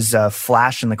 if there's a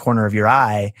flash in the corner of your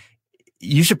eye,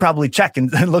 you should probably check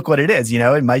and look what it is.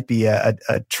 It might be a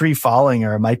tree falling,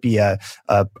 or it might be a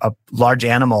large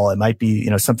animal. It might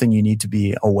be, something you need to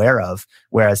be aware of.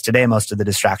 Whereas today, most of the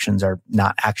distractions are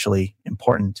not actually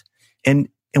important. And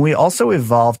we also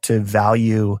evolved to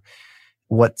value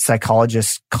what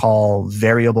psychologists call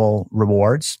variable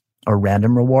rewards or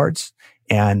random rewards.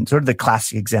 And sort of the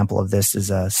classic example of this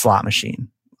is a slot machine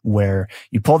where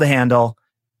you pull the handle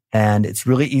and it's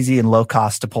really easy and low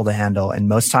cost to pull the handle. And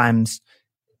most times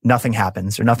nothing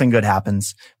happens or nothing good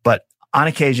happens. But on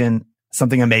occasion,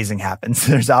 something amazing happens.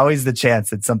 There's always the chance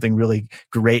that something really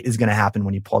great is going to happen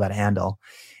when you pull that handle.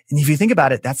 And if you think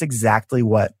about it, that's exactly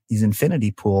what these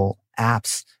infinity pool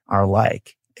apps are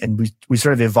like. And we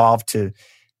sort of evolved to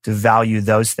value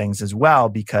those things as well,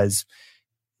 because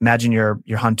imagine you're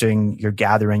hunting, you're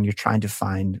gathering, you're trying to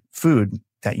find food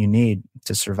that you need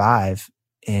to survive.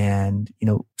 And,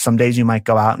 some days you might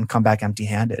go out and come back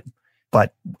empty-handed,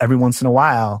 but every once in a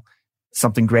while,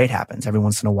 something great happens. Every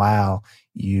once in a while,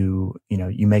 you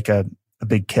make a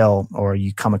big kill, or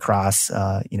you come across,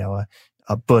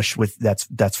 a bush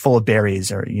that's full of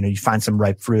berries, or, you find some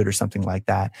ripe fruit or something like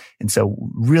that. And so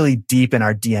really deep in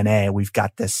our DNA, we've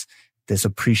got this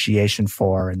appreciation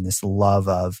for and this love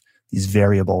of these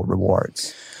variable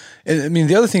rewards. And I mean,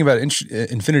 the other thing about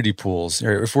infinity pools,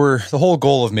 if the whole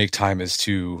goal of Make Time is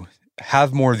to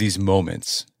have more of these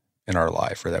moments in our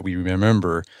life, or that we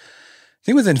remember. I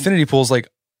think with infinity pools, like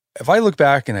if I look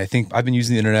back and I think I've been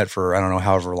using the internet for, I don't know,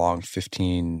 however long,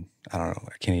 15, I don't know,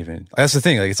 I can't even, that's the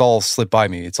thing, like it's all slipped by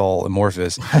me. It's all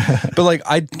amorphous. But like,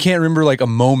 I can't remember like a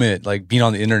moment, like being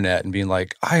on the internet and being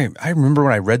like, I remember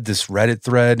when I read this Reddit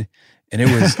thread and it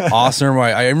was awesome.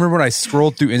 I remember when I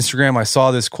scrolled through Instagram, I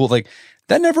saw this cool, like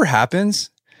that never happens.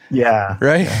 Yeah.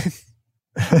 Right?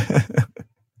 Yeah.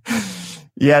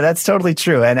 Yeah, that's totally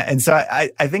true. And so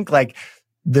I think like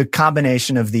the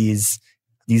combination of these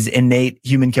innate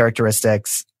human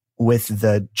characteristics with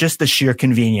the sheer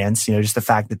convenience, just the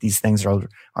fact that these things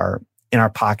are in our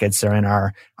pockets or in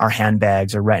our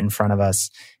handbags or right in front of us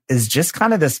is just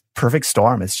kind of this perfect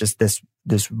storm. It's just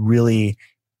this really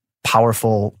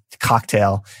powerful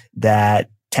cocktail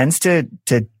that tends to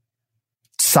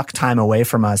suck time away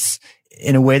from us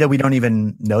in a way that we don't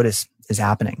even notice is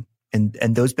happening. And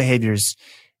those behaviors,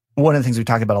 one of the things we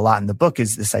talk about a lot in the book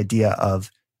is this idea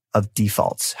of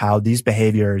defaults, how these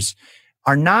behaviors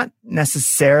are not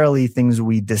necessarily things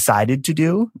we decided to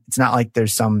do. It's not like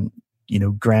there's some,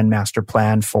 grand master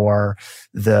plan for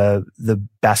the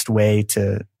best way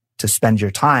to spend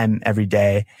your time every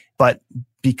day. But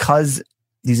because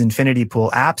these infinity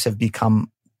pool apps have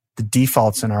become the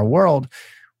defaults in our world,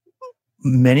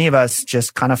 many of us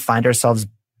just kind of find ourselves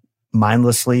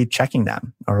mindlessly checking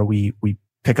them, or we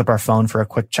pick up our phone for a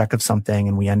quick check of something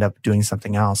and we end up doing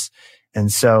something else.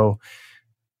 And so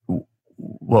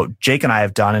what Jake and I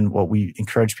have done and what we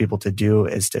encourage people to do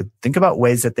is to think about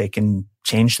ways that they can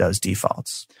change those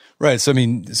defaults. Right. So, I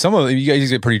mean, some of you guys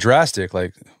get pretty drastic.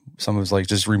 Like some of it's like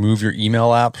just remove your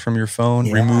email app from your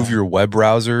phone, remove your web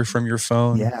browser from your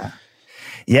phone. Yeah.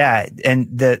 Yeah. And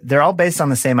they're all based on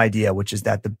the same idea, which is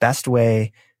that the best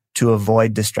way to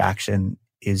avoid distraction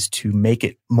is to make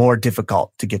it more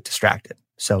difficult to get distracted.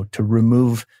 So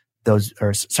to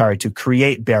to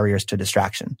create barriers to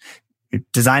distraction.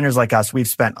 Designers like us, we've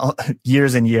spent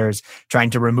years and years trying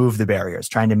to remove the barriers,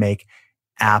 trying to make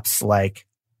apps like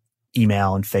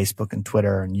email and Facebook and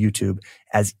Twitter and YouTube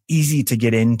as easy to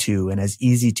get into and as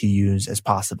easy to use as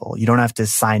possible. You don't have to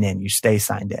sign in. You stay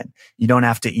signed in. You don't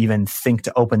have to even think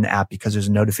to open the app because there's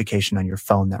a notification on your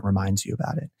phone that reminds you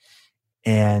about it.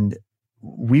 And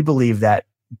we believe that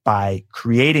by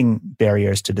creating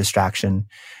barriers to distraction,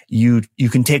 you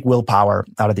can take willpower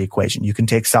out of the equation. You can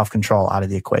take self-control out of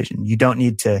the equation. You don't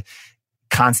need to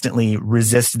constantly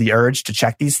resist the urge to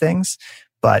check these things,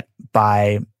 but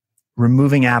by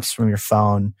removing apps from your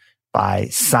phone, by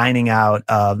signing out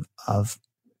of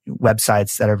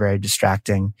websites that are very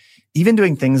distracting, even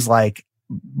doing things like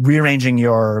rearranging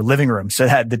your living room so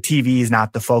that the TV is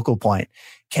not the focal point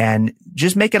can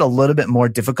just make it a little bit more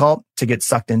difficult to get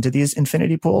sucked into these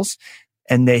infinity pools.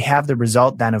 And they have the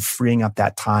result then of freeing up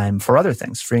that time for other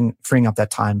things, freeing up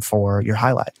that time for your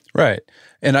highlight. Right.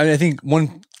 And I think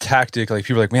one tactic, like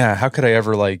people are like, man, how could I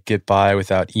ever like get by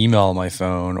without email on my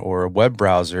phone or a web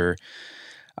browser?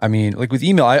 I mean, like with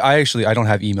email, I don't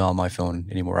have email on my phone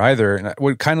anymore either. And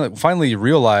what kind of finally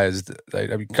realized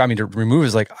that got me to remove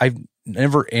is like, I've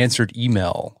never answered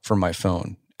email from my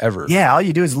phone ever. Yeah. All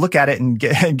you do is look at it and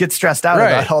get stressed out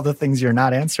about all the things you're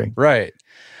not answering. Right.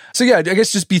 So yeah, I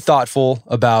guess just be thoughtful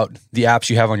about the apps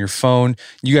you have on your phone.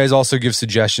 You guys also give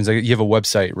suggestions. You have a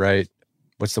website, right?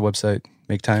 What's the website?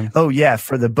 Make Time? Oh yeah,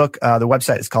 for the book, the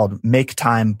website is called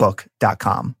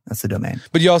maketimebook.com. That's the domain.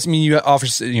 But you also you offer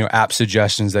app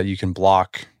suggestions that you can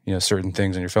block certain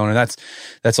things on your phone, and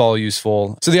that's all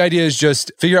useful. So the idea is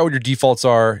just figure out what your defaults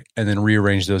are, and then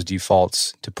rearrange those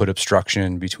defaults to put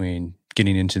obstruction between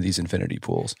getting into these infinity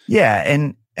pools. Yeah,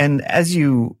 and as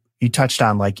you touched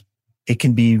on, like it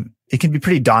can be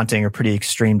pretty daunting or pretty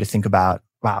extreme to think about.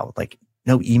 Wow, like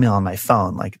no email on my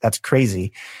phone, like that's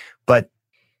crazy. But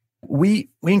we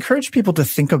encourage people to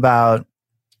think about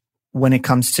when it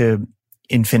comes to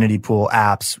infinity pool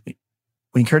apps.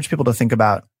 We encourage people to think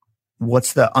about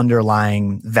what's the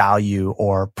underlying value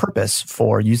or purpose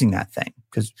for using that thing,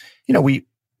 because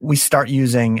we start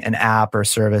using an app or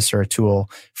service or a tool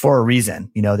for a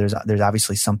reason. There's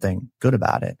obviously something good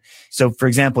about it. So, for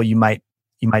example, you might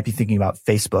be thinking about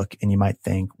Facebook, and you might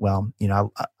think, well,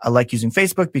 I like using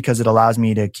Facebook because it allows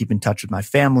me to keep in touch with my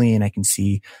family, and I can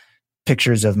see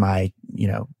pictures of my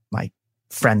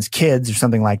friends' kids or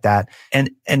something like that,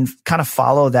 and kind of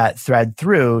follow that thread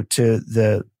through to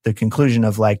the conclusion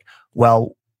of like,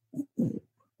 well,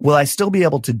 will I still be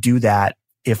able to do that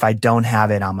if I don't have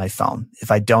it on my phone,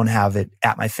 if I don't have it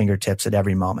at my fingertips at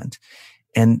every moment?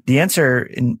 And the answer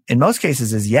in most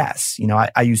cases is yes.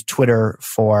 I use Twitter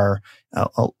for a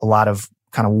lot of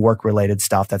kind of work related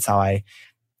stuff. That's how I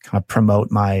kind of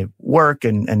promote my work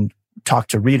and talk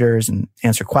to readers and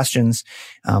answer questions.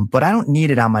 But I don't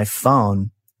need it on my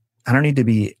phone. I don't need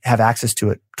to have access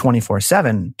to it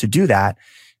 24/7 to do that.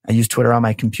 I use Twitter on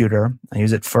my computer. I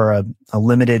use it for a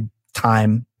limited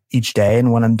time each day.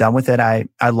 And when I'm done with it, I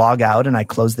log out and I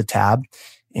close the tab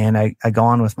and I go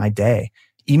on with my day.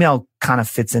 Email kind of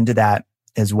fits into that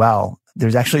as well.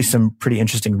 There's actually some pretty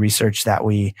interesting research that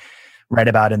we write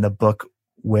about in the book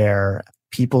where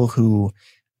people who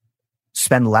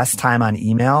spend less time on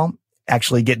email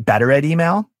actually get better at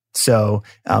email. So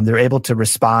they're able to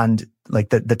respond, like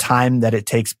the time that it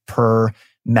takes per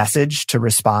message to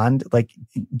respond, like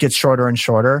gets shorter and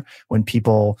shorter when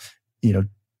people,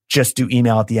 just do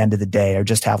email at the end of the day or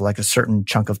just have like a certain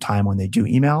chunk of time when they do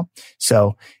email.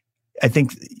 So I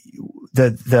think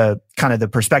the kind of the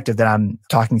perspective that I'm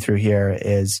talking through here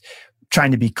is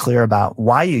trying to be clear about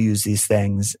why you use these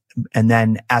things, and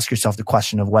then ask yourself the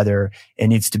question of whether it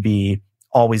needs to be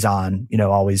always on,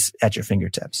 always at your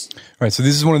fingertips. Right. So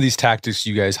this is one of these tactics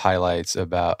you guys highlights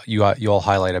about, you all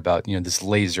highlight about, this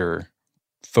laser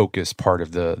focus part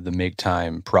of the make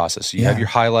time process. So you have your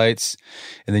highlights,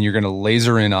 and then you're going to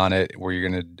laser in on it where you're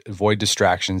going to avoid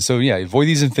distractions. So yeah, avoid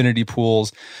these infinity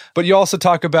pools. But you also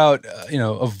talk about,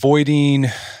 avoiding, I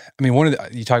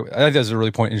think that's a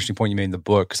really interesting point you made in the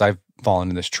book, because I've fallen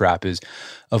in this trap, is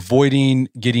avoiding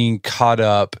getting caught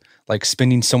up, like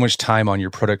spending so much time on your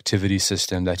productivity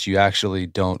system that you actually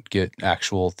don't get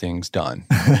actual things done.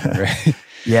 Right?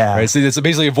 Yeah. Right. So it's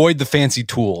basically avoid the fancy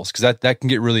tools, because that can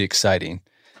get really exciting.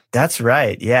 That's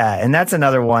right. Yeah. And that's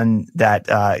another one that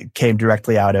came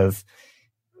directly out of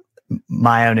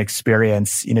my own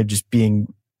experience, just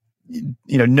being,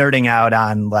 nerding out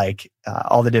on like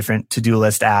all the different to-do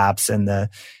list apps and the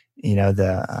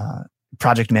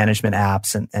project management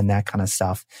apps and that kind of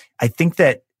stuff. I think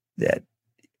that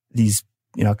these,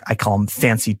 I call them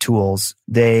fancy tools.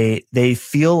 They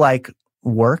feel like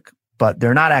work, but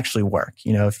they're not actually work.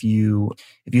 If you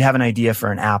have an idea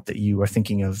for an app that you are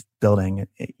thinking of building,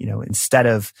 instead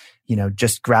of,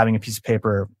 just grabbing a piece of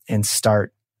paper and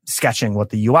start sketching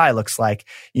what the UI looks like,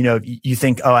 you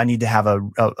think, oh, I need to have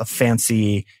a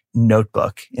fancy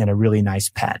notebook and a really nice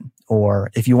pen. Or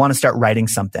if you want to start writing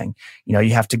something, you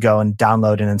have to go and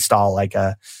download and install like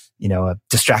a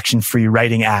distraction-free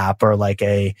writing app, or like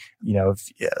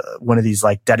one of these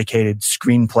like dedicated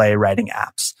screenplay writing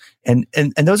apps. And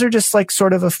those are just like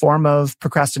sort of a form of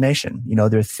procrastination.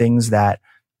 They're things that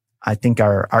I think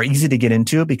are easy to get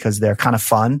into because they're kind of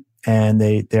fun and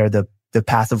they're the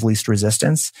path of least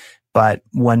resistance. But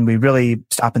when we really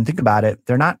stop and think about it,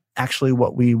 they're not actually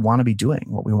what we want to be doing,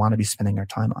 what we want to be spending our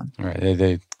time on. Right.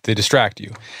 They They distract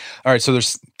you. All right. So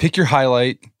pick your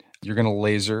highlight. You're going to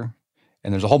laser.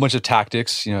 And there's a whole bunch of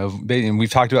tactics, and we've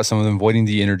talked about some of them, avoiding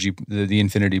the energy, the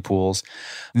infinity pools.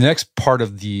 The next part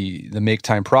of the make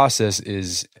time process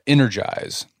is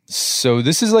energize. So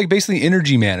this is like basically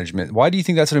energy management. Why do you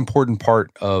think that's an important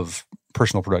part of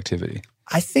personal productivity?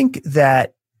 I think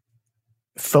that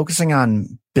focusing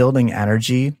on building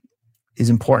energy is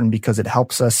important because it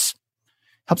helps us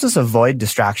avoid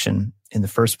distraction in the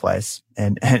first place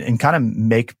and kind of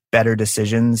make better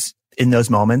decisions in those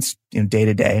moments, day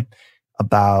to day,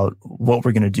 about what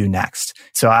we're going to do next.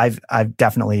 So I've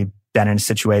definitely been in a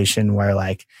situation where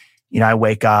I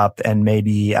wake up and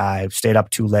maybe I stayed up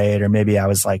too late, or maybe I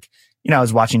was I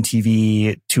was watching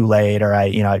TV too late, or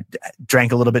I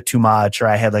drank a little bit too much, or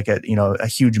I had a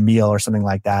huge meal or something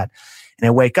like that. And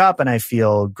I wake up and I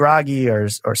feel groggy or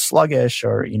sluggish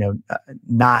or,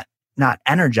 not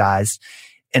energized.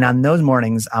 And on those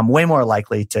mornings, I'm way more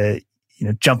likely to,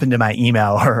 jump into my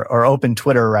email or open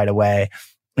Twitter right away,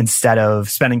 instead of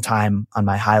spending time on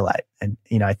my highlight. And,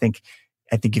 I think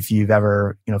if you've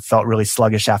ever, felt really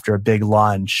sluggish after a big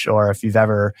lunch, or if you've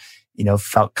ever,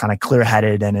 felt kind of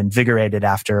clear-headed and invigorated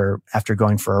after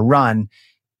going for a run,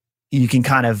 you can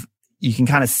kind of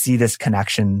see this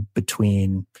connection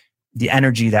between the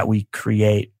energy that we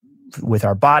create with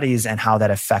our bodies and how that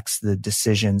affects the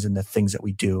decisions and the things that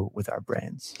we do with our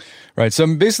brains. Right.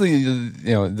 So basically,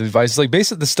 the advice is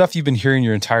basically the stuff you've been hearing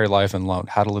your entire life and learned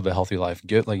how to live a healthy life.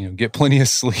 Get plenty of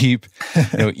sleep,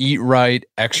 eat right,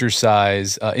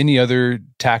 exercise. Any other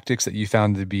tactics that you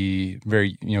found to be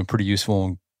very, pretty useful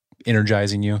in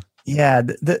energizing you? Yeah.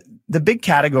 The big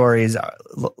categories,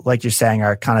 like you're saying,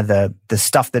 are kind of the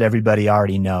stuff that everybody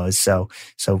already knows. So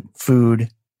food,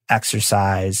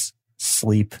 exercise,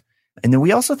 sleep. And then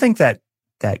we also think that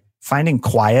finding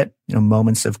quiet,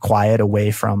 moments of quiet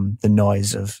away from the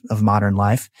noise of modern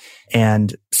life,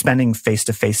 and spending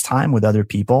face-to-face time with other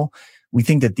people, we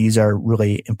think that these are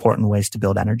really important ways to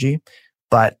build energy.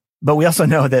 But we also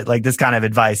know that this kind of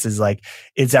advice is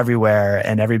it's everywhere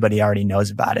and everybody already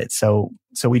knows about it. So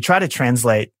we try to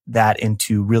translate that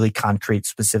into really concrete,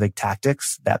 specific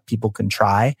tactics that people can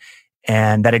try,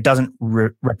 and that it doesn't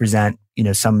represent,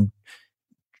 some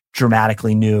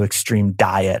dramatically new extreme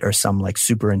diet or some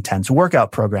super intense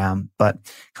workout program, but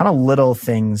kind of little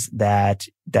things that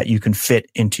you can fit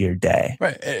into your day.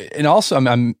 Right. And also,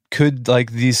 could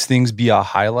these things be a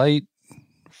highlight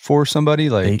for somebody?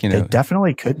 They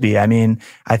definitely could be. I mean,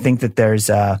 I think that there's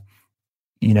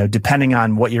depending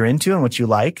on what you're into and what you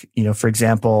like, for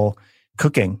example,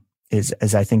 cooking is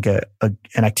I think an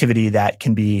activity that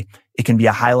can be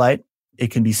a highlight. It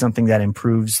can be something that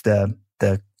improves the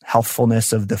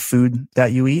healthfulness of the food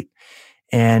that you eat.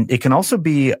 And it can also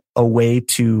be a way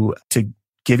to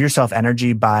give yourself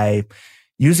energy by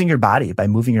using your body, by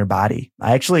moving your body.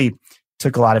 I actually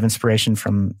took a lot of inspiration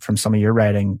from some of your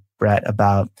writing, Brett,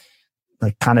 about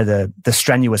kind of the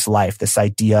strenuous life, this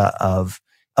idea of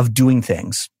doing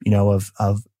things, of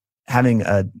having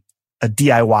a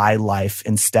DIY life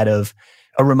instead of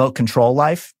a remote control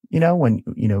life, when,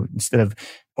 instead of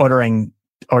ordering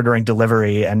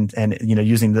delivery and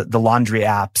using the laundry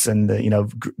apps and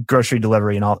the grocery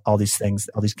delivery and all these things,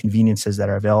 all these conveniences that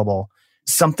are available.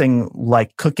 Something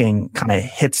like cooking kind of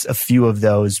hits a few of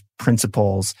those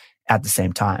principles at the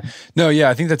same time. No, yeah,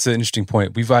 I think that's an interesting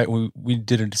point. We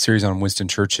did a series on Winston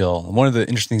Churchill. And one of the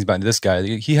interesting things about this guy,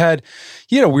 he had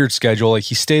a weird schedule.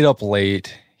 He stayed up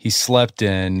late. He slept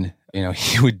in.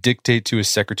 He would dictate to his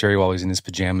secretary while he's in his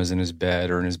pajamas in his bed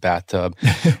or in his bathtub.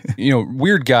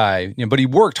 Weird guy, but he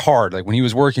worked hard. When he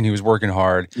was working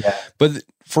hard. Yeah. But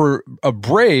for a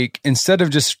break, instead of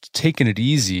just taking it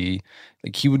easy,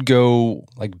 he would go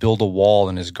build a wall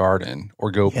in his garden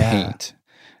or go paint.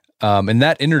 And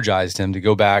that energized him to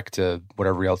go back to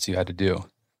whatever else you had to do.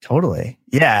 Totally.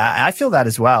 Yeah, I feel that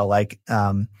as well. I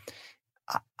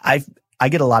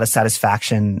get a lot of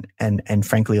satisfaction and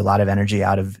frankly, a lot of energy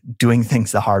out of doing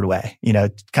things the hard way,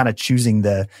 kind of choosing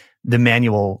the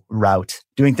manual route,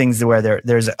 doing things where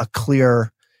there is a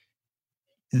clear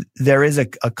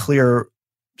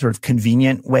sort of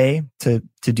convenient way to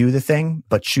do the thing,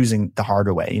 but choosing the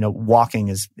harder way. Walking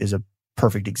is a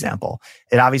perfect example.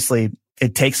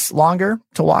 It takes longer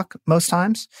to walk most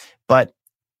times, but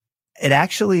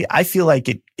I feel like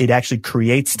it actually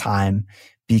creates time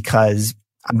because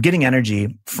I'm getting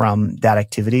energy from that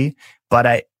activity,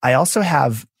 but I also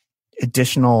have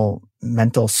additional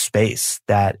mental space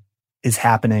that is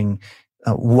happening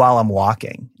while I'm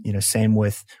walking. Same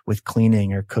with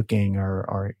cleaning or cooking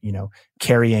or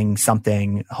carrying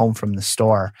something home from the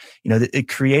store. It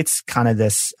creates kind of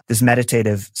this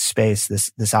meditative space,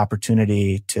 this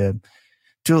opportunity to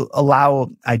to allow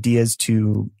ideas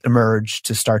to emerge,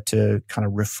 to start to kind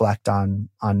of reflect on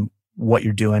what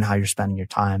you're doing, how you're spending your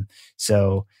time.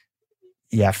 So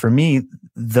yeah, for me,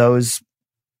 those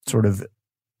sort of,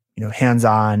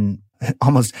 hands-on,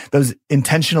 almost those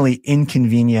intentionally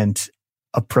inconvenient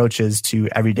approaches to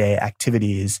everyday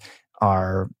activities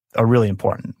are really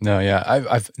important. No, yeah.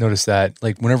 I've noticed that,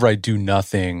 like, whenever I do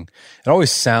nothing, it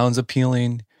always sounds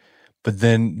appealing, but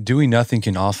then doing nothing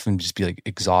can often just be like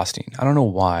exhausting. I don't know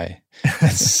why.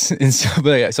 So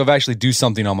if I actually do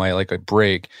something on my, like, a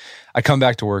break, I come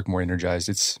back to work more energized.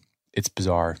 It's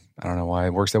bizarre. I don't know why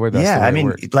it works that way. But yeah, I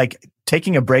mean, like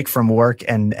taking a break from work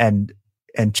and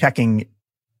checking,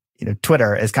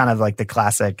 Twitter is kind of like the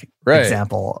classic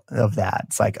example of that.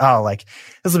 It's like, oh, like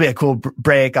this will be a cool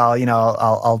break.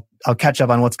 I'll catch up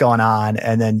on what's going on,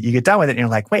 and then you get done with it, and you're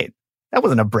like, wait, that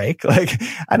wasn't a break. Like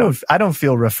I don't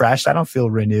feel refreshed. I don't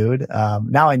feel renewed.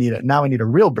 Now I need a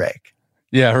real break.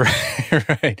 Yeah,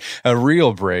 right. A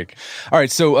real break. All right.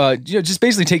 So, just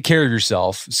basically take care of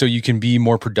yourself so you can be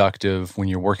more productive when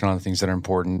you're working on the things that are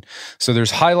important. So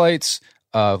there's highlights,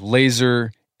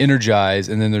 laser, energize,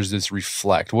 and then there's this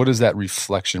reflect. What does that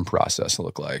reflection process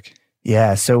look like?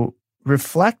 Yeah. So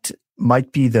reflect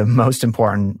might be the most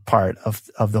important part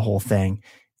of the whole thing.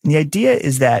 And the idea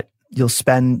is that you'll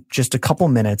spend just a couple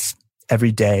minutes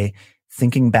every day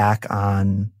thinking back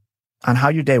on how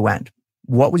your day went.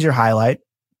 What was your highlight?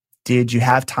 Did you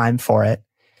have time for it?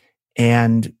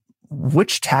 And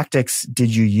which tactics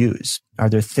did you use? Are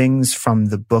there things from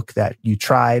the book that you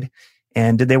tried?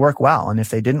 And did they work well? And if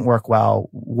they didn't work well,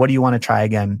 what do you want to try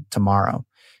again tomorrow?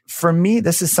 For me,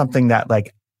 this is something that,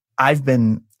 like, I've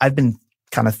been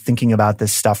kind of thinking about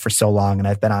this stuff for so long, and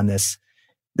I've been on this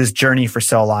journey for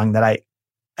so long that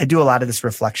I do a lot of this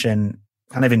reflection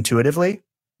kind of intuitively.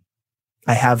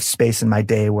 I have space in my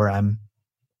day where I'm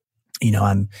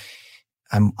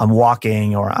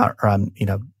walking or I'm,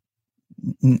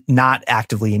 not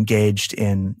actively engaged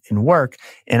in work.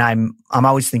 And I'm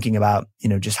always thinking about,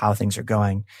 just how things are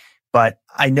going. But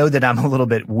I know that I'm a little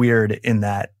bit weird in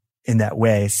that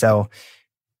way. So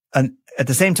at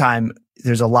the same time,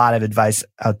 there's a lot of advice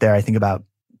out there, I think, about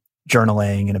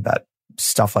journaling and about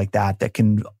stuff like that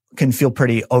can feel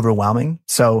pretty overwhelming.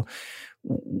 So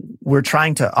we're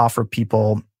trying to offer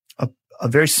people a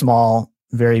very small,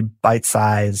 very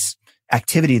bite-sized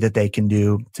activity that they can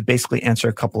do to basically answer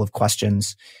a couple of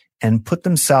questions and put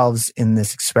themselves in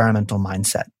this experimental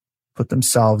mindset, put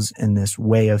themselves in this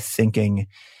way of thinking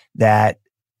that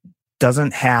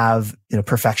doesn't have,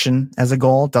 perfection as a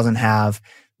goal, doesn't have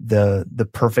the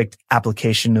perfect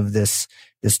application of this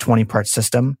 20-part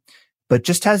system, but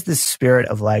just has this spirit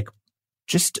of, like,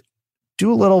 just get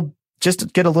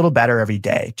a little better every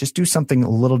day. Just do something a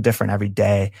little different every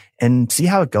day and see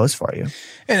how it goes for you.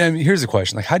 And here's the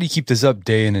question, like, how do you keep this up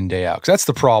day in and day out? Because that's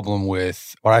the problem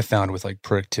with what I found with, like,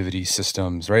 productivity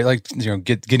systems, right? Like,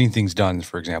 getting things done,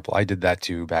 for example. I did that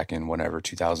too back in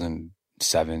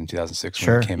 2007, 2006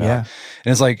 when it came out.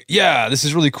 And it's like, yeah, this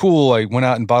is really cool. I went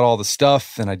out and bought all the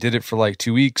stuff and I did it for like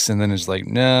 2 weeks. And then it's like,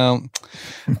 no,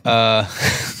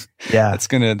 yeah,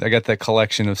 I got that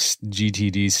collection of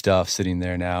GTD stuff sitting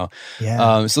there now.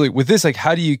 Yeah. So, like, with this, like,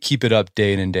 how do you keep it up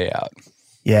day in and day out?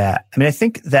 Yeah. I mean, I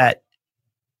think that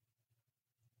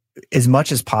as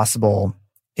much as possible,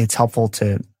 it's helpful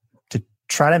to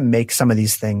try to make some of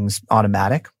these things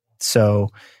automatic. So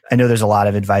I know there's a lot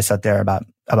of advice out there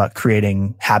about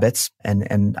creating habits,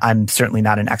 and I'm certainly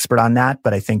not an expert on that,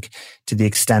 but I think to the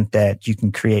extent that you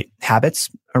can create habits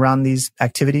around these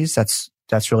activities,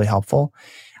 that's really helpful.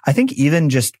 I think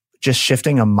even just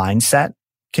shifting a mindset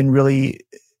can really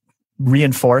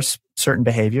reinforce certain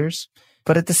behaviors.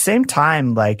 But at the same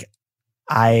time, like,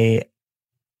 I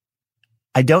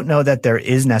don't know that there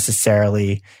is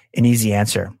necessarily an easy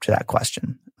answer to that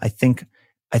question. I think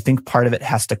part of it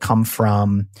has to come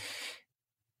from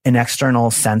an external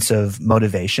sense of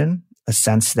motivation, a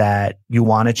sense that you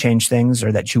want to change things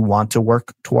or that you want to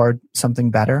work toward something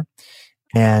better.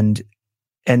 And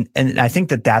I think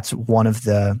that that's one of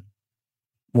the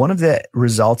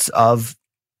results of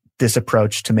this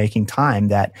approach to making time,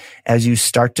 that as you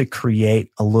start to create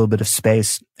a little bit of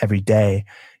space every day,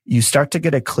 you start to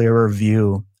get a clearer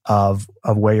view of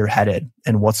where you're headed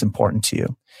and what's important to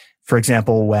you. For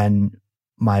example, when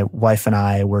my wife and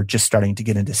I were just starting to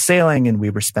get into sailing and we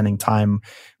were spending time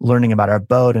learning about our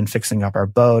boat and fixing up our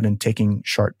boat and taking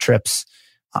short trips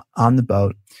on the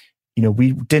boat,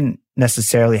 we didn't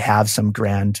necessarily have some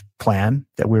grand plan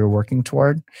that we were working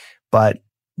toward, but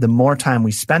the more time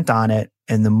we spent on it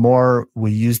and the more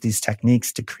we used these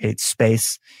techniques to create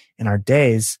space in our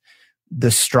days,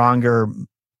 the stronger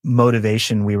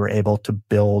motivation we were able to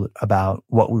build about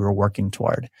what we were working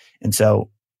toward. And so,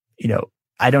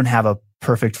 I don't have a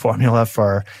perfect formula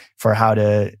for how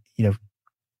to,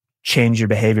 change your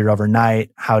behavior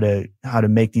overnight, how to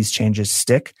make these changes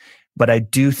stick. But I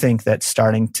do think that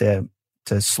starting to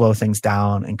slow things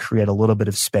down and create a little bit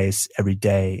of space every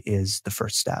day is the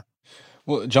first step.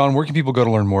 Well, John, where can people go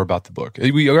to learn more about the book?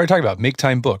 We already talked about Make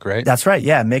Time Book, right? That's right.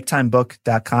 Yeah.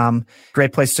 MakeTimeBook.com.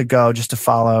 Great place to go just to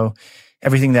follow.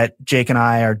 Everything that Jake and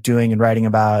I are doing and writing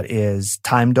about is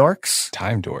Time Dorks.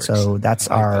 Time Dorks. So that's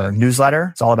our newsletter.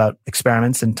 It's all about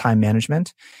experiments and time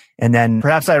management. And then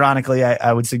perhaps ironically,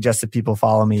 I would suggest that people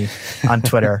follow me on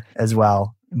Twitter as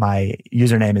well. My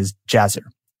username is Jazzer,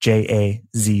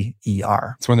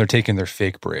 Jazer. It's when they're taking their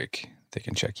fake break. They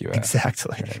can check you out.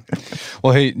 Exactly. Right.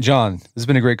 Well, hey, John, this has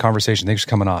been a great conversation. Thanks for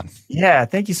coming on. Yeah,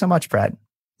 thank you so much, Brett.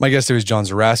 My guest today is John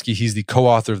Zeratsky. He's the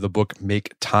co-author of the book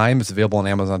Make Time. It's available on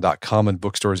Amazon.com and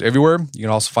bookstores everywhere. You can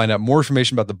also find out more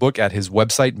information about the book at his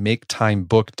website,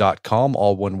 maketimebook.com,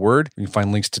 all one word. You can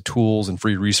find links to tools and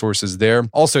free resources there.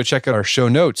 Also, check out our show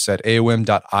notes at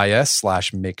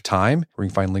aom.is/maketime, where you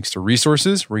can find links to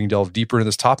resources, where you can delve deeper into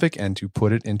this topic and to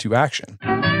put it into action.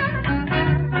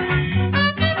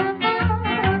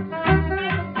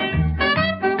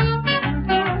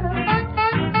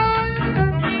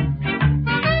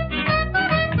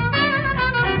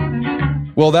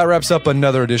 Well, that wraps up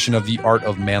another edition of the Art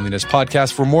of Manliness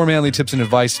podcast. For more manly tips and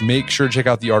advice, make sure to check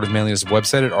out the Art of Manliness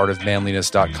website at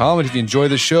artofmanliness.com. And if you enjoy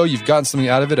the show, you've gotten something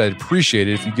out of it, I'd appreciate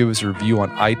it if you give us a review on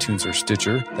iTunes or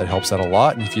Stitcher. That helps out a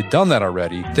lot. And if you've done that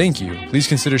already, thank you. Please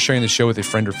consider sharing the show with a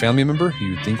friend or family member who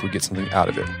you think would get something out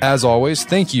of it. As always,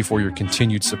 thank you for your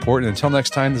continued support. And until next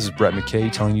time, this is Brett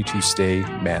McKay telling you to stay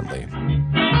manly.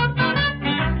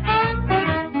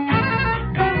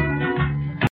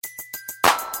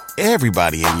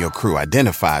 Everybody in your crew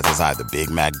identifies as either Big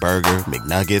Mac Burger,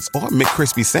 McNuggets, or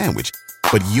McCrispy Sandwich.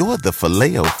 But you're the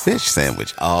Filet-O-Fish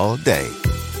Sandwich all day.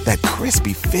 That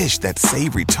crispy fish, that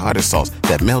savory tartar sauce,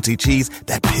 that melty cheese,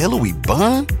 that pillowy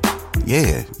bun.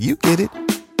 Yeah, you get it.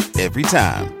 Every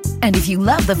time. And if you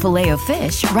love the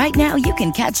Filet-O-Fish, right now you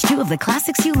can catch two of the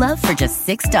classics you love for just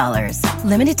 $6.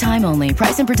 Limited time only.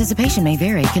 Price and participation may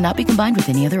vary. Cannot be combined with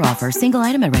any other offer. Single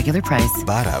item at regular price.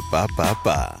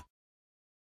 Ba-da-ba-ba-ba.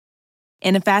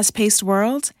 In a fast-paced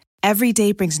world, every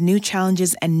day brings new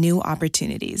challenges and new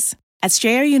opportunities. At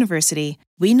Strayer University,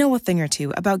 we know a thing or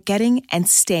two about getting and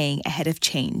staying ahead of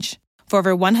change. For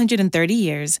over 130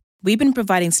 years, we've been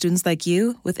providing students like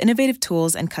you with innovative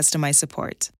tools and customized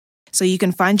support, so you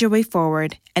can find your way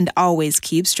forward and always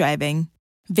keep striving.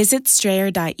 Visit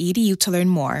strayer.edu to learn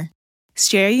more.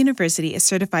 Strayer University is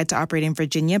certified to operate in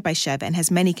Virginia by Chev and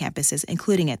has many campuses,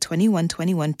 including at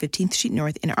 2121 15th Street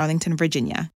North in Arlington,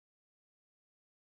 Virginia.